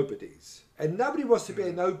 Nobodies. And nobody wants to be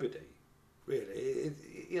a nobody, really.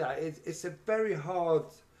 It's a very hard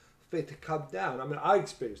thing to come down. I mean, I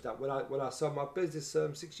experienced that when I sold my business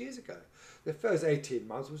 6 years ago. The first 18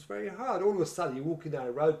 months was very hard. All of a sudden, you're walking down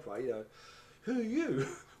a road, right, who are you?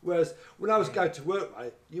 Whereas when I was going to work,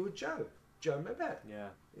 right, you were Joe Mehmet. Yeah.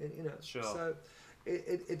 Sure. So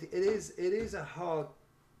it is a hard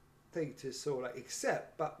thing to sort of like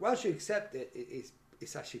accept. But once you accept it,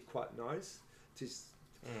 it's actually quite nice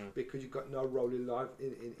because you've got no role in life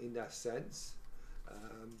in that sense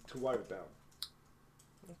to worry about.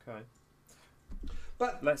 Okay.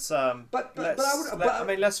 But let's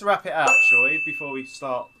let's wrap it up, shall we, before we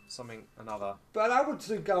start another. But I want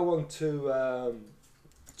to go on to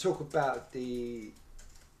talk about the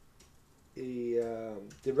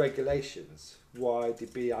regulations. Why the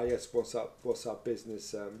BIS wants our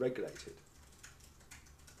business regulated?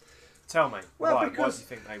 Tell me. Well, why do you because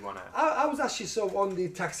think they want it? I was actually sort of on the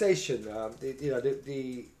taxation,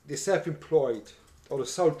 the self-employed or the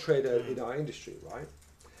sole trader in our industry, right?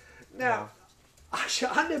 Now,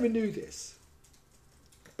 actually, I never knew this,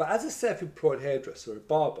 but as a self-employed hairdresser or a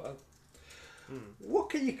barber, what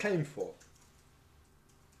can you claim for?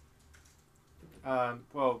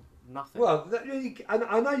 Well, nothing. Well,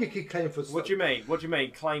 I know you can claim for. What do you mean? What do you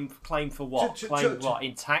mean? Claim for what? Claim what?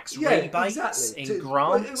 In tax yeah, rebates? Exactly. In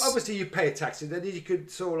grants? Well, obviously, you pay a tax, and then you could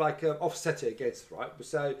sort of like offset it against, right?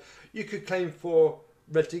 So you could claim for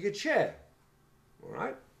renting a chair, all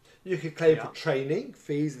right? You could claim for training,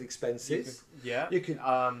 fees and expenses. You could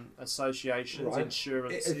associations, right.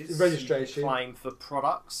 insurances, registration. You can claim for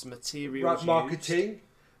products, materials, right, marketing,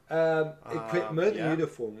 equipment,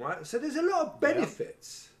 uniform, right? So there's a lot of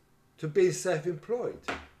benefits to being self-employed,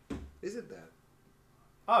 isn't there?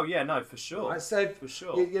 Oh yeah, no, for sure. Right? So for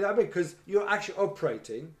sure. You know what I mean? Because you're actually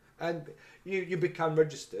operating, and you become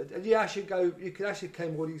registered, and you can actually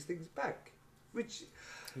claim all these things back, which.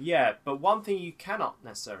 Yeah, but one thing you cannot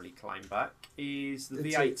necessarily claim back is the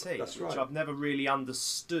VAT, which I've never really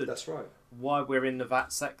understood. That's right. Why we're in the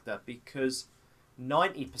VAT sector, because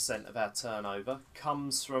 90% of our turnover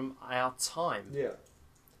comes from our time. Yeah.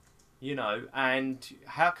 You know, and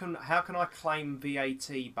how can I claim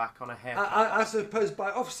VAT back on a haircut? I suppose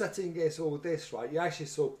by offsetting against all this, right, you're actually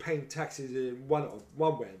sort of paying taxes in one way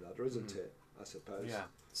or another, isn't it? I suppose. Yeah.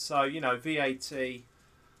 So VAT.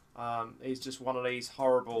 Is just one of these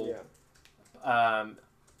horrible,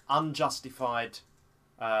 unjustified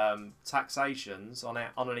taxations on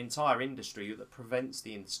an entire industry that prevents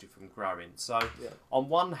the industry from growing. So, on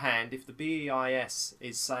one hand, if the BEIS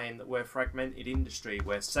is saying that we're a fragmented industry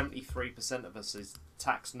where 73% of us is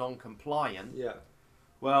tax non-compliant,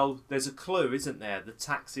 well, there's a clue, isn't there? The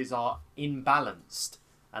taxes are imbalanced,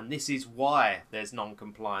 and this is why there's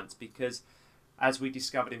non-compliance, because, as we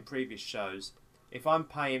discovered in previous shows, if I'm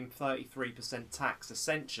paying 33% tax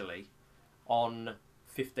essentially on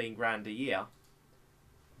 15 grand a year,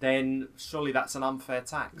 then surely that's an unfair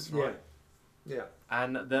tax, right? Yeah.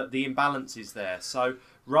 And the imbalance is there. So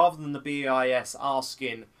rather than the BEIS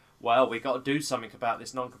asking, well, we've got to do something about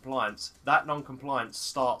this non-compliance, that non-compliance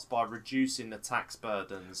starts by reducing the tax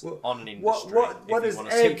burdens on an industry. What does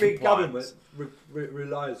every government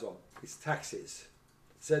relies on? Is taxes.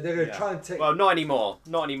 So they're going to try and take. Well, not anymore.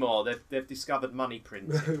 Not anymore. They've discovered money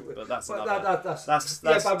printing, but that's another. That's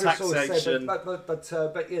taxation. But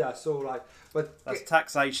sort of like. But that's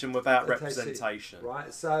taxation without representation,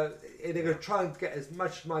 right? So they're going to try and get as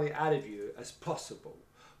much money out of you as possible,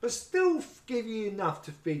 but still give you enough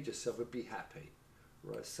to feed yourself and be happy,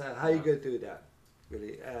 right? So how are you going to do that?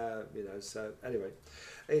 Really, So anyway,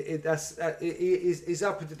 it's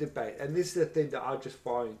up to debate, and this is the thing that I just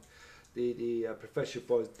find. The professional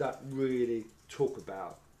boys that really talk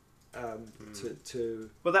about Well,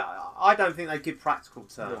 I don't think they give practical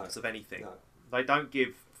terms of anything. No. They don't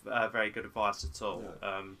give very good advice at all.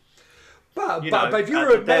 No. But if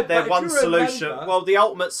you're they're one solution. Well, the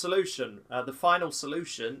ultimate solution, the final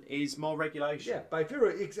solution, is more regulation. Yeah, but if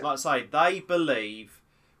you're like I say, they believe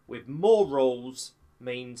with more rules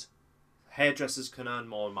means hairdressers can earn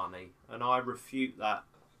more money, and I refute that.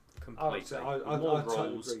 Completely. More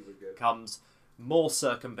rules comes more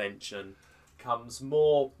circumvention, comes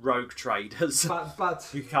more rogue traders, but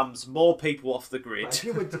becomes more people off the grid.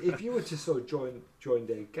 If you were to sort of join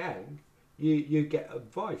their gang, you get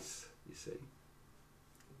advice. You see.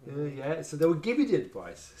 So they will give you the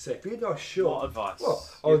advice. So if you're not sure, what advice? Well,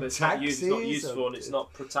 on taxes, it's not useful, and it's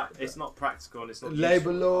not practical, and it's not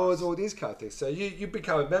labour laws, all these kind of things. So you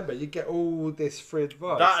become a member, you get all this free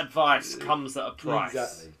advice. That advice comes at a price.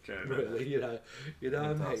 Exactly. Really, you know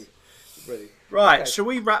what I mean. Really. Right, shall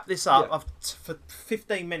we wrap this up? Yeah. For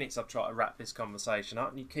 15 minutes, I've tried to wrap this conversation up,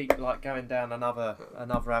 and you keep going down another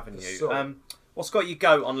avenue. What's got you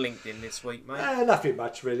go on LinkedIn this week, mate? Nothing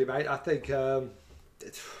much really, mate. I think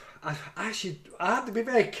I have to be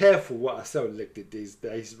very careful what I say on LinkedIn these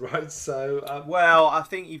days, right? So, well, I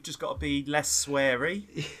think you've just got to be less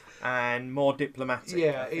sweary and more diplomatic.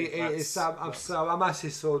 yeah, I'm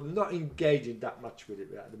actually sort of not engaging that much with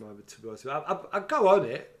it at the moment. To be honest, I go on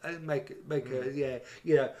it and make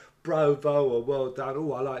a bravo or well done.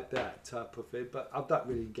 Oh, I like that type of thing, but I'm not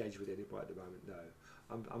really engaged with anybody at the moment. No.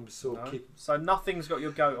 I'm sort of keep. So nothing's got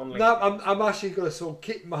your goat on LinkedIn. No, I'm actually going to sort of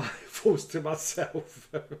keep my thoughts to myself.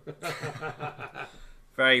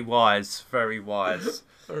 Very wise, very wise.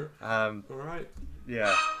 All right.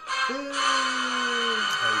 Yeah. There we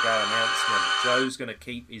go, announcement. Joe's going to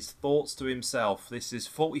keep his thoughts to himself. This is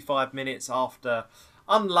 45 minutes after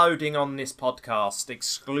unloading on this podcast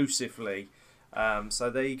exclusively. So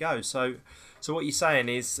there you go. So what you're saying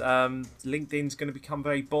is LinkedIn's going to become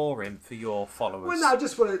very boring for your followers. Well, no, I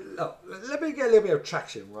just want to let me get a little bit of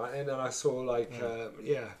traction, right? And then I saw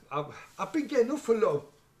I've been getting an awful lot of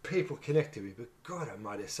people connected with me, but God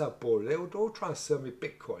Almighty, they're so boring. They're all trying to sell me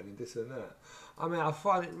Bitcoin and this and that. I mean, I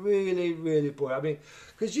find it really, really boring. I mean,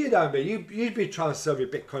 because you know me, you've been trying to sell me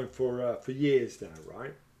Bitcoin for years now,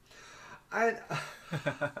 right? And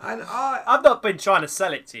I've not been trying to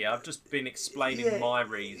sell it to you. I've just been explaining my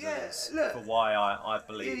reasons for why I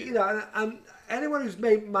believe it. You know, and anyone who's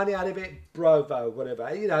made money out of it, bravo,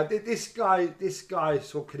 whatever. You know, this guy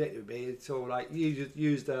sort of connected with me. It's all like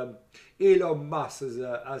used Elon Musk as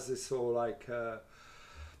a sort of like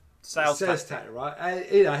sales tactic, right? And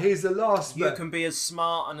you know, he's the last. You can be as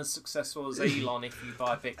smart and as successful as Elon if you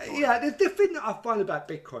buy Bitcoin. Yeah, the thing that I find about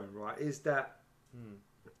Bitcoin, right, is that.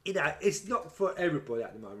 You know, it's not for everybody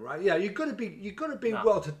at the moment, right? Yeah, you've got to be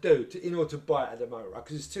well to do in order to buy it at the moment, right?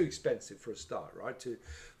 Because it's too expensive for a start, right?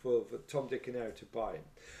 For Tom, Dick, and Harry to buy it.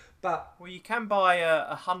 But you can buy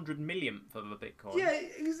 100 millionth of a Bitcoin. Yeah,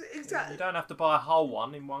 exactly. You don't have to buy a whole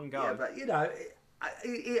one in one go. Yeah, but you know,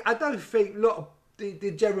 I don't think a lot of the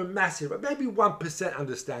general masses, right? Maybe 1%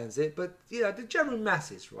 understands it, but you know, the general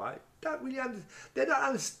masses, right? They don't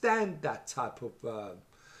understand that type of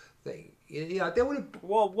thing. You know, they want to.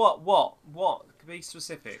 What? Be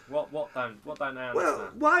specific. What don't they understand? Well,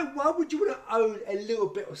 why would you want to own a little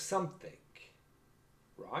bit of something,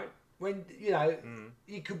 right? When you know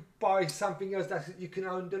you could buy something else that you can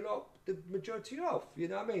own the majority of. You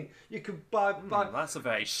know what I mean? You could buy. That's a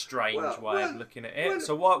very strange way of looking at it.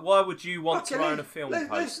 So why would you want to own a film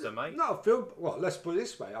poster, mate? Not a film. Well, let's put it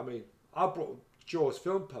this way. I mean, I bought Jaws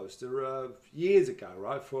film poster years ago,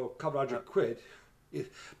 right, for a couple £100.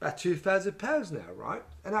 About £2,000 now, right?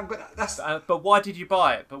 And I've got that's. But why did you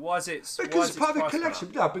buy it? But why is it? Because it's part of the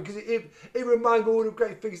collection. No, because it reminded me of all the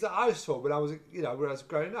great things that I saw when I was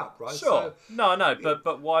growing up, right? Sure. So, no.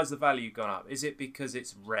 But why has the value gone up? Is it because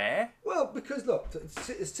it's rare? Well, because look,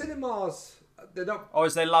 cinemas. They're not. Or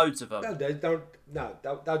is there loads of them? No, they don't. No,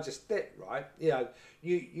 they'll just fit, right? You know,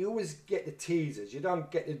 you always get the teasers. You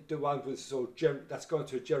don't get the ones with sort of that's going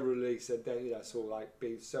to a general release and then sort of like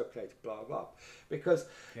being circulated, blah blah. Because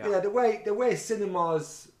you know the way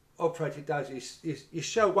cinemas operate does you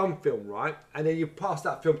show one film, right, and then you pass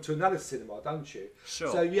that film to another cinema, don't you?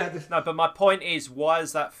 Sure. So you have to. No, but my point is, why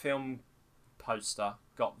has that film poster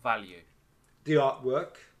got value? The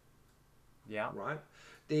artwork. Yeah. Right.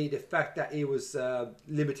 The fact that it was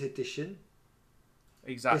limited edition.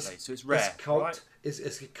 Exactly. So it's rare. It's cult. Right?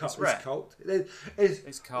 It's cult. Rare. It's cult.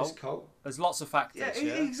 It's cult. It's cult. There's lots of factors.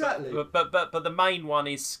 Yeah, exactly. But the main one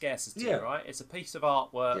is scarcity, right? It's a piece of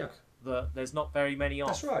artwork that there's not very many of.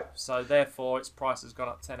 That's right. So therefore, its price has gone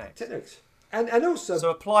up 10x. 10x. And also.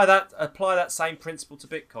 So apply that same principle to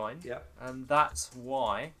Bitcoin. Yeah. And that's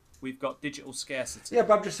why we've got digital scarcity. Yeah,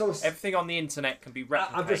 but I'm just sort of... Everything on the internet can be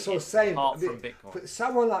replicated. I'm just sort of saying, apart from Bitcoin.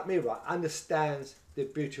 Someone like me, right, understands the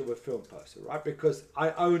beauty of a film poster, right? Because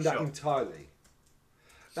I own that entirely.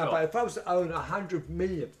 Now, but if I was to own 100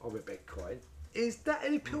 million of a Bitcoin, is that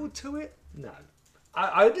any appeal to it? No.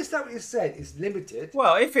 I understand what you said. It's limited.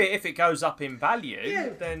 Well, if it goes up in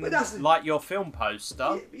value, then like your film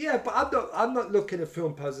poster. Yeah, but I'm not looking at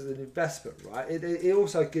film posters as an investment, right? It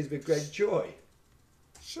also gives me great joy.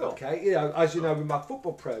 Sure. Okay, as you know, with my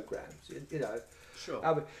football programs,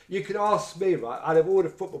 Sure. You can ask me, right? Out of all the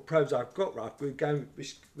football programs I've got, right, we're going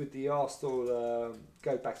with the Arsenal,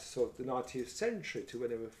 go back to sort of the 19th century to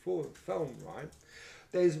when they were filmed, right?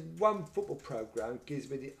 There's one football program gives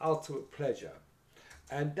me the ultimate pleasure,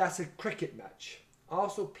 and that's a cricket match.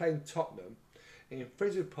 Arsenal playing Tottenham in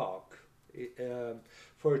Finsbury Park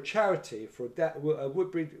for a charity for that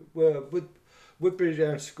Woodbridge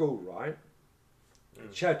School, right?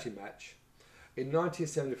 Charity match in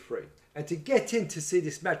 1973, and to get in to see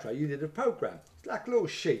this match, right, you did a program. It's like a little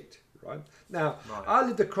sheet, right? Now, Right. I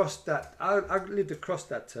lived across that. I lived across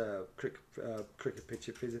that cricket pitch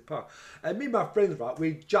at Finsbury Park, and me and my friends, right,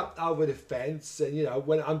 we jumped over the fence and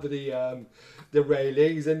went under the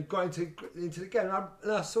railings and got into the game.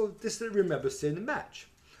 And I saw this. Remember seeing the match.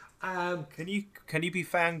 Can you be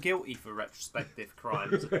found guilty for retrospective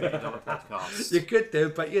crimes at $1 Million Podcast? You could do,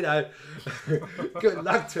 but good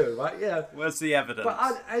luck to it, right? Yeah. Where's the evidence?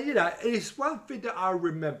 But it's one thing that I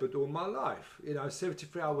remembered all my life.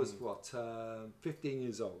 73. I was 15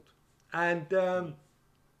 years old, and and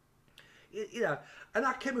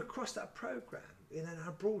I came across that program, and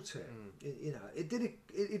I brought it.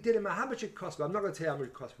 It didn't matter how much it cost me. I'm not going to tell you how much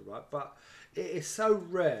it cost me, right? But it is so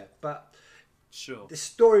rare, but. Sure. The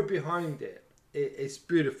story behind it's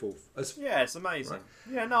beautiful. It's amazing. Right.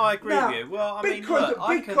 Yeah, no, I agree with you. Well, I mean, look,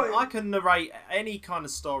 I can narrate any kind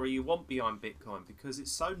of story you want behind Bitcoin because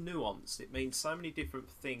it's so nuanced. It means so many different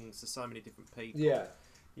things to so many different people. Yeah.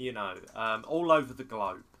 All over the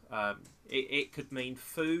globe. It could mean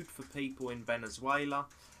food for people in Venezuela.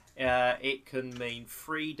 It can mean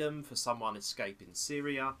freedom for someone escaping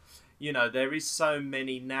Syria. There is so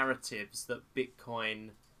many narratives that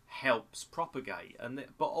Bitcoin helps propagate,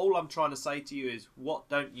 but all I'm trying to say to you is, what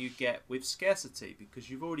don't you get with scarcity? Because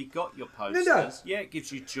you've already got your posters. No. Yeah, it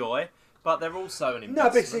gives you joy, but they're also an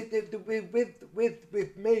investment. No, but see,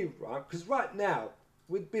 with me, right? Because right now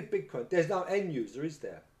with Bitcoin, there's no end user, is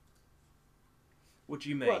there? What do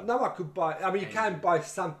you mean? Well, no, I could buy. I mean, you can buy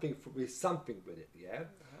something with it, yeah.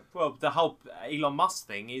 Well, the whole Elon Musk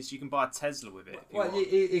thing is you can buy a Tesla with it. Well,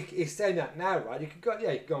 he's saying that now, right? You can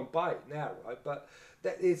go and buy it now, right? But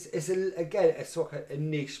it's sort of a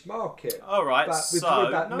niche market. All right, but we're talking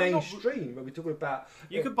about mainstream. We're talking about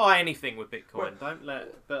you could buy anything with Bitcoin.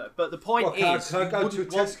 But the point is, can I go to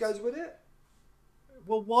Tesco's with it?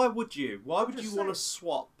 Well, why would you? Why would you want to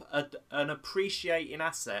swap an appreciating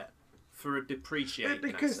asset for a depreciating asset?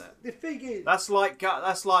 Because the thing is, that's like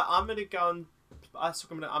I'm going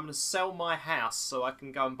to sell my house so I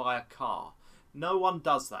can go and buy a car. No one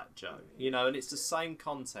does that, Joe. And it's the same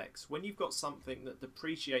context. When you've got something that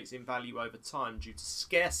depreciates in value over time due to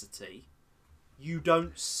scarcity, you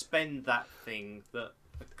don't spend that thing that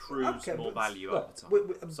accrues more value over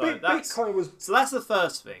time. So that's the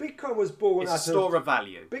first thing. Bitcoin was born as a store of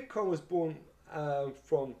value. Bitcoin was born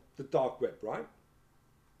from the dark web, right?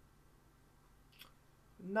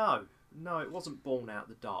 No, it wasn't born out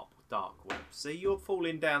the dark web. See, you're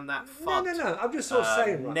falling down that FUD. No. I'm just sort of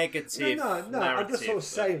saying, right? Negative. No. I'm just sort of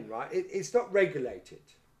saying, right? It's not regulated.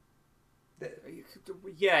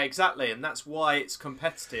 Yeah, exactly, and that's why it's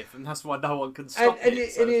competitive, and that's why no one can stop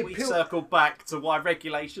it. So if we circle back to why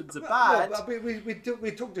regulations are bad.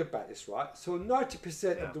 We talked about this, right? So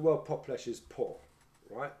 90% of the world population is poor,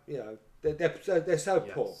 right? They're so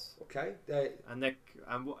poor, okay?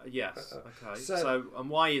 Yes, okay. So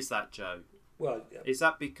why is that, Joe? Well, is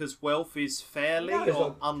that because wealth is fairly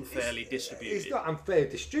or unfairly distributed? It's not unfairly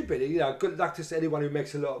distributed. Good luck to anyone who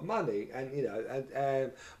makes a lot of money,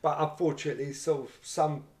 but unfortunately,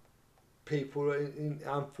 some people are in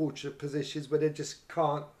unfortunate positions where they just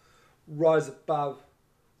can't rise above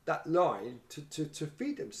that line to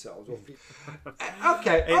feed themselves or feed.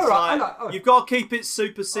 Okay, it's all right. You've got to keep it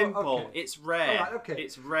super simple. Okay. It's rare. Right, okay.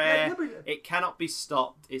 It's rare. It cannot be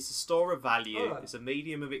stopped. It's a store of value. Right. It's a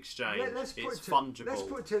medium of exchange. It's fungible. Let's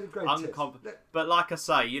put it to the great test. But like I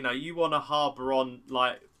say, you want to harbour on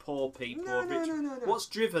like poor people or rich. No. What's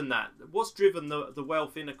driven that? What's driven the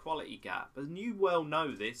wealth inequality gap? And you well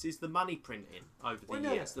know this is the money printing over the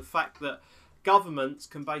years. The fact that governments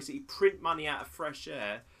can basically print money out of fresh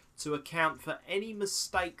air to account for any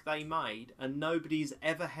mistake they made, and nobody's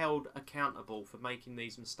ever held accountable for making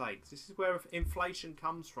these mistakes. This is where inflation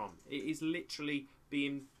comes from. It is literally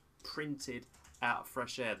being printed out of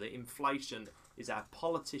fresh air. The inflation is our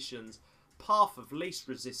politicians' path of least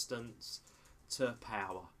resistance to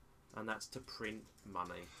power, and that's to print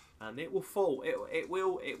money. And it will fall. It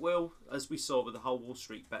will, as we saw with the whole Wall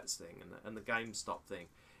Street bets thing and the GameStop thing.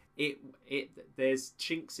 There's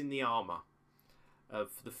chinks in the armour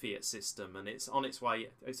of the fiat system, and it's on its way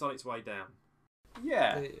down.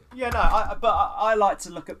 I like to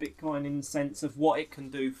look at Bitcoin in the sense of what it can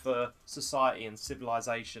do for society and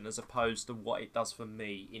civilization as opposed to what it does for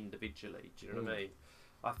me individually. Do you know what I mean?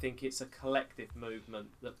 I think it's a collective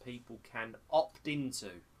movement that people can opt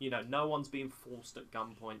into. No one's being forced at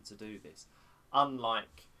gunpoint to do this,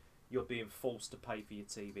 unlike you're being forced to pay for your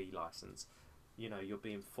TV license. You're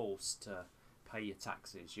being forced to pay your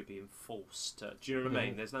taxes. You're being forced to. Do you know what I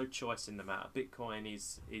mean? There's no choice in the matter. Bitcoin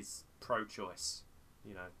is pro-choice.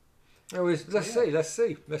 Let's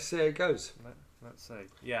see how it goes. Let's see.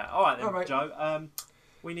 Yeah. All right then, Joe.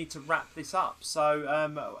 we need to wrap this up. So,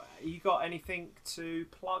 you got anything to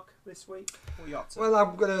plug this week? What are you up to? Well,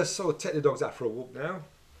 I'm going to sort of take the dogs out for a walk now.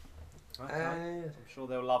 Okay. I'm sure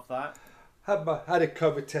they'll love that. Had a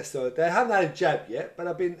COVID test the other day. I haven't had a jab yet, but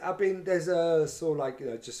I've been. There's a sort of like,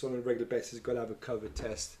 just on a regular basis, got to have a COVID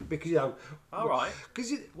test because All right.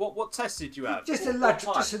 Because what test did you have? Just a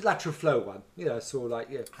lateral flow one. Sort of like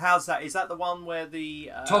How's that? Is that the one where the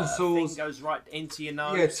tonsils thing goes right into your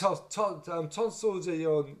nose? Yeah, tonsils are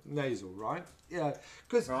your nasal, right? Yeah.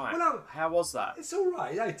 Because how was that? It's all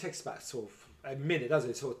right. It only takes about sort of a minute, doesn't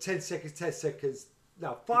it? Sort of 10 seconds, 10 seconds.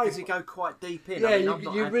 No, 5. Does it go quite deep in? Yeah, I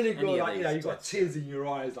mean, you really got like you've got tears in your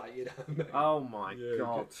eyes, like Oh my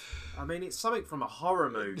god! I mean, it's something from a horror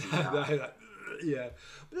movie. But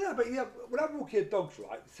when I'm walking dogs,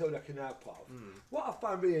 right, so like an out path, what I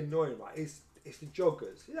find really annoying, right, is the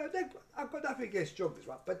joggers. I've got nothing against joggers,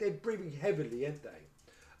 right, but they're breathing heavily, aren't they?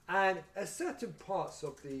 And at certain parts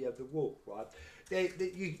of the walk, right,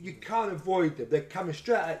 you can't avoid them. They're coming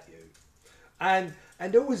straight at you. And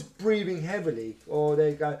they're always breathing heavily, or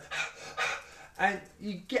they go, and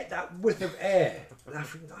you get that whiff of air. And I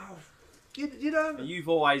think, You've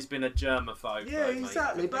always been a germaphobe. Yeah,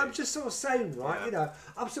 exactly. But I'm just sort of saying, right? Yeah.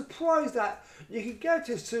 I'm surprised that you can go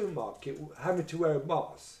to a supermarket having to wear a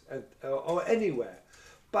mask or anywhere,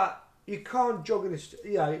 but you can't jog in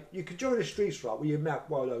the you can jog in the streets, right, with your mouth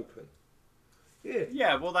wide open.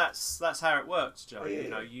 Yeah, well, that's how it works, Joe.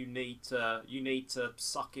 Yeah. You need to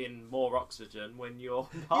suck in more oxygen when you're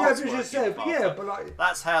but like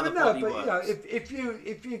that's how the body works.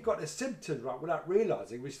 If you've got the symptoms, right, without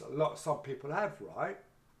realising, which some people have, right.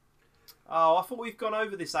 Oh, I thought we've gone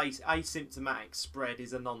over this asymptomatic spread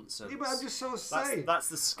is a nonsense. Yeah, but I'm just sort of saying that's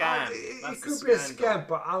the scam. It could be a scam,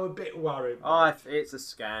 but I'm a bit worried. It's a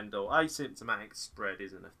scandal. Asymptomatic spread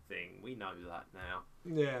isn't a thing. We know that now.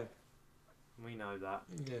 Yeah. We know that.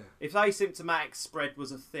 Yeah. If asymptomatic spread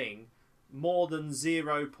was a thing, more than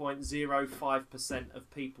 0.05%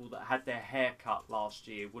 of people that had their hair cut last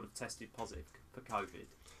year would have tested positive for COVID.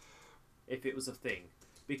 If it was a thing.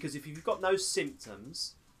 Because if you've got no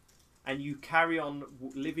symptoms and you carry on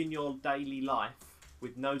living your daily life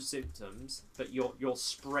with no symptoms, but you're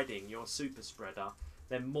spreading, you're a super spreader,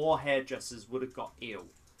 then more hairdressers would have got ill.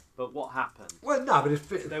 But what happened? Well, no,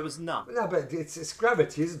 but there was none. No, but it's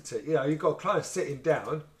gravity, isn't it? You've got clients sitting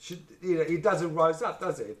down. It doesn't rise up,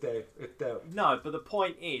 does it? If they're... No, but the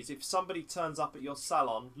point is, if somebody turns up at your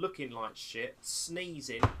salon looking like shit,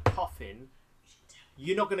 sneezing, coughing,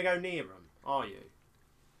 you're not going to go near them, are you?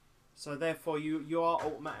 So therefore, you are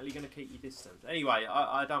automatically going to keep your distance. Anyway,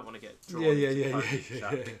 I don't want to get drawn into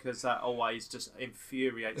chat because that always just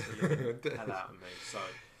infuriates the living hell out of me.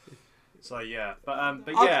 So yeah, but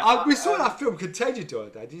yeah. We saw that film Contagion the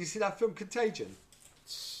other day. Did you see that film Contagion?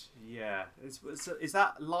 Yeah. Is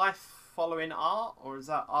that life following art, or is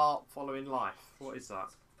that art following life? What is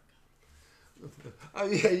that? Oh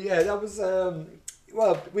yeah. That was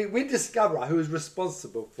well, we discovered who was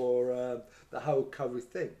responsible for the whole COVID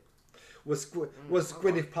thing. Was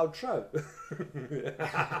Gwyneth Paltrow.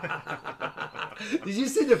 Did you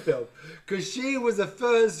see the film? Because she was the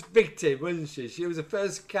first victim, wasn't she? She was the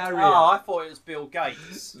first carrier. Oh, I thought it was Bill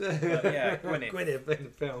Gates. But yeah, Gwyneth. Gwyneth in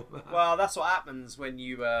the film. Well, that's what happens when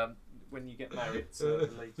you get married to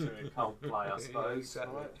the lead singer in Coldplay, I suppose.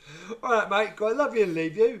 Exactly. All right, mate. God, I love you and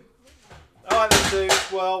leave you. All right, then, dude.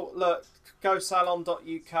 Well, look. Go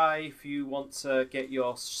salon.uk if you want to get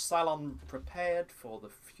your salon prepared for the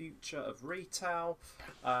future of retail.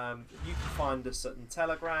 You can find us at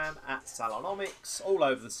Telegram at Salonomics. All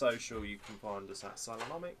over the social you can find us at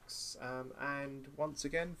Salonomics. And once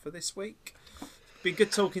again for this week, been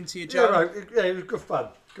good talking to you, Joe. Yeah, right. Yeah, it was good fun.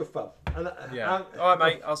 And, yeah. All right,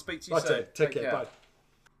 mate. I'll speak to you soon. Take care. Bye.